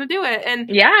said you were going to do it. And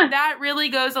that really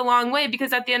goes a long way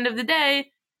because at the end of the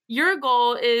day, your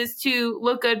goal is to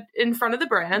look good in front of the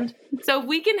brand. So if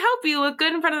we can help you look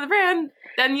good in front of the brand,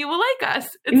 then you will like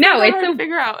us. It's hard to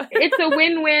figure out. It's a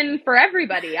win-win for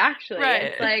everybody, actually. Right.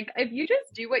 It's like, if you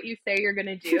just do what you say you're going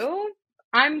to do,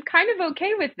 I'm kind of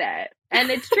okay with it. And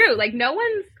it's true. Like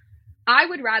I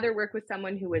would rather work with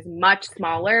someone who is much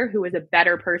smaller, who is a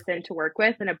better person to work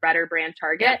with and a better brand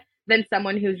target than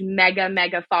someone who's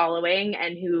mega following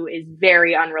and who is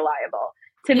very unreliable.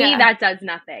 To me, that does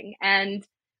nothing. And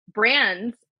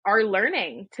brands are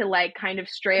learning to like kind of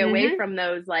stray away from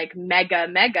those like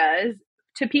megas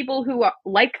to people who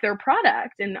like their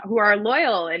product and who are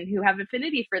loyal and who have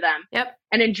affinity for them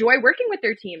and enjoy working with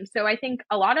their team. So I think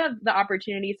a lot of the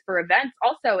opportunities for events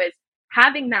also is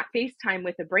having that FaceTime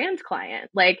with a brand client.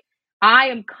 Like I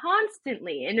am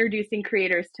constantly introducing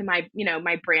creators to my,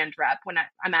 my brand rep when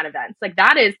I'm at events. Like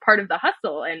that is part of the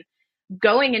hustle, and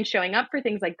going and showing up for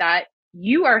things like that.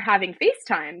 You are having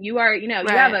FaceTime. You are, you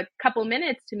have a couple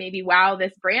minutes to maybe wow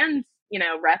this brand,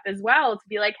 rep as well, to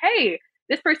be like, hey,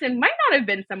 this person might not have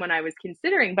been someone I was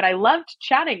considering, but I loved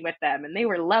chatting with them and they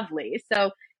were lovely.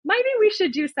 So maybe we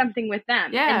should do something with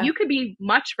them. Yeah. And you could be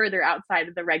much further outside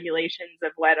of the regulations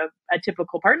of what a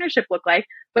typical partnership look like.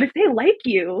 But if they like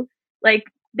you, like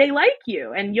they like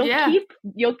you, and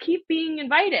you'll keep being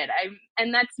invited.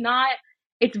 And that's not,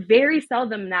 it's very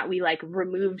seldom that we like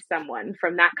remove someone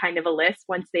from that kind of a list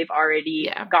once they've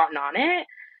already gotten on it.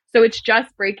 So it's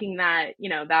just breaking that,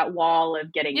 that wall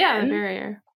of getting in. The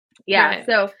barrier. Yeah. Right.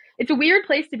 So it's a weird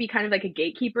place to be kind of like a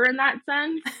gatekeeper in that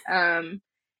sense.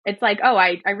 It's like, oh,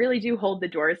 I really do hold the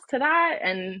doors to that.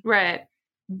 And right.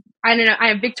 I don't know.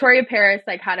 Victoria Paris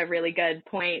like had a really good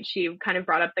point. She kind of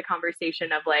brought up the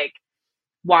conversation of like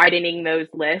widening those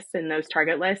lists and those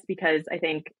target lists, because I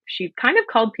think she kind of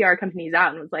called PR companies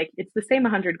out and was like, it's the same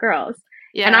 100 girls.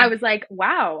 Yeah. And I was like,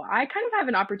 wow, I kind of have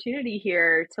an opportunity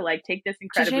here to like take this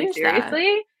incredibly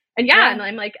seriously. And and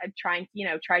I'm like, I'm trying,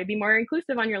 try to be more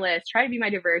inclusive on your list, try to be more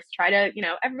diverse, try to,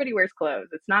 everybody wears clothes.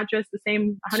 It's not just the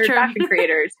same 100 fashion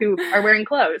creators who are wearing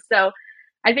clothes. So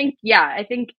I think,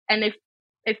 and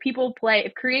if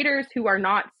creators who are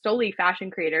not solely fashion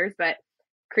creators, but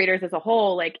creators as a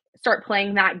whole, like start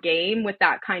playing that game with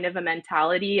that kind of a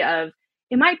mentality of,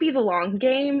 it might be the long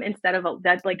game instead of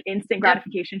that like instant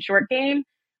gratification short game,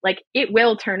 like it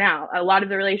will turn out. A lot of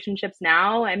the relationships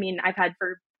now, I mean, I've had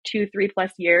for 2-3+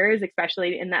 years,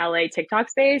 especially in the LA TikTok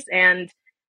space. And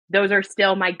those are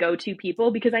still my go-to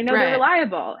people because I know they're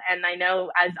reliable, and I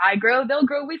know as I grow, they'll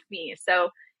grow with me. So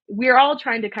we're all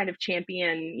trying to kind of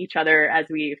champion each other as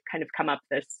we kind of come up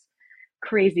this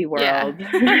crazy world.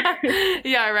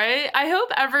 Yeah, right. I hope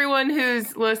everyone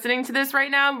who's listening to this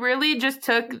right now really just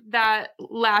took that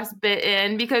last bit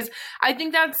in, because I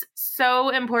think that's so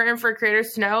important for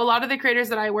creators to know. A lot of the creators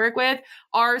that I work with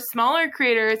are smaller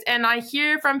creators, and I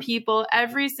hear from people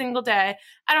every single day,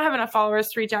 I don't have enough followers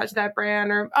to reach out to that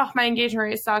brand, or, oh, my engagement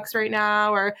rate sucks right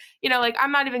now, or, like,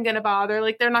 I'm not even going to bother.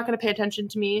 Like, they're not going to pay attention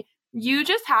to me. You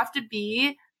just have to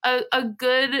be a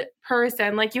good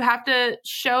person. Like, you have to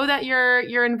show that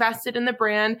you're invested in the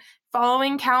brand.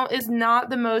 Following count is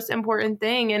not the most important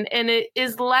thing, and it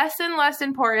is less and less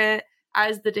important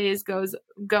as the days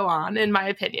go on, in my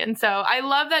opinion. So I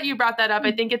love that you brought that up.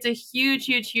 I think it's a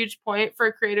huge point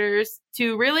for creators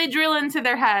to really drill into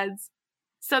their heads,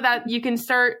 so that you can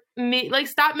start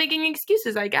stop making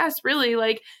excuses, I guess. Really,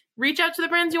 like, reach out to the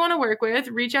brands you want to work with,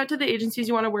 reach out to the agencies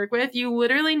you want to work with. You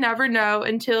literally never know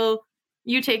until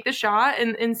you take the shot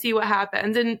and see what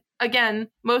happens. And again,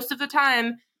 most of the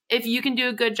time, if you can do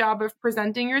a good job of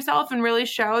presenting yourself and really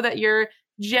show that you're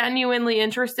genuinely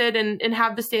interested and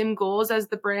have the same goals as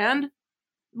the brand,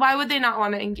 why would they not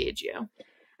want to engage you?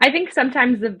 I think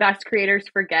sometimes the best creators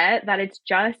forget that it's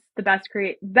just the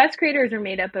best creators are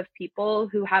made up of people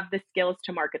who have the skills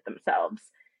to market themselves.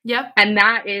 Yep. And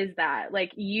that is that.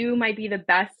 Like, you might be the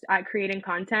best at creating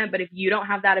content, but if you don't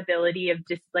have that ability of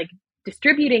just like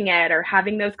distributing it or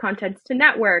having those contents to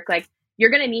network, like, you're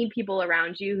going to need people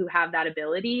around you who have that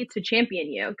ability to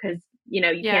champion you, because you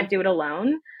can't do it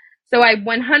alone. So I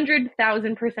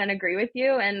 100,000% agree with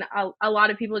you. And a lot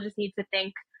of people just need to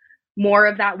think more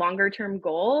of that longer term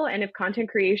goal. And if content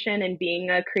creation and being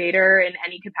a creator in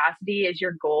any capacity is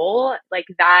your goal, like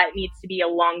that needs to be a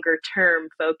longer term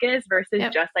focus versus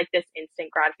just like this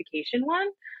instant gratification one.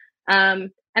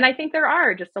 And I think there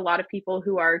are just a lot of people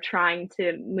who are trying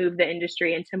to move the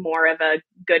industry into more of a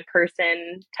good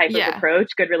person type of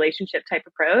approach, good relationship type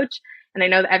approach. And I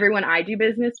know that everyone I do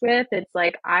business with, it's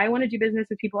like, I want to do business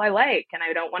with people I like, and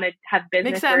I don't want to have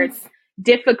business where it's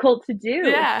difficult to do.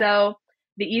 Yeah. So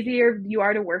the easier you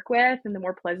are to work with and the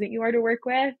more pleasant you are to work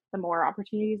with, the more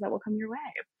opportunities that will come your way.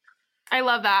 I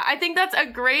love that. I think that's a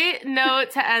great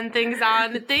note to end things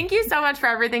on. Thank you so much for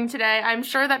everything today. I'm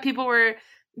sure that people were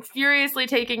furiously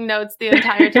taking notes the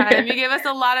entire time. You gave us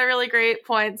a lot of really great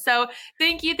points. So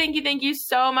thank you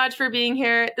so much for being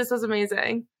here. This was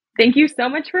amazing. Thank you so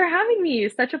much for having me.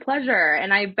 Such a pleasure.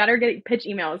 And I better get pitch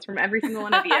emails from every single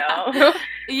one of you.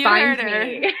 You heard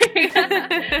her.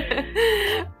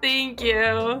 Thank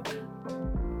you.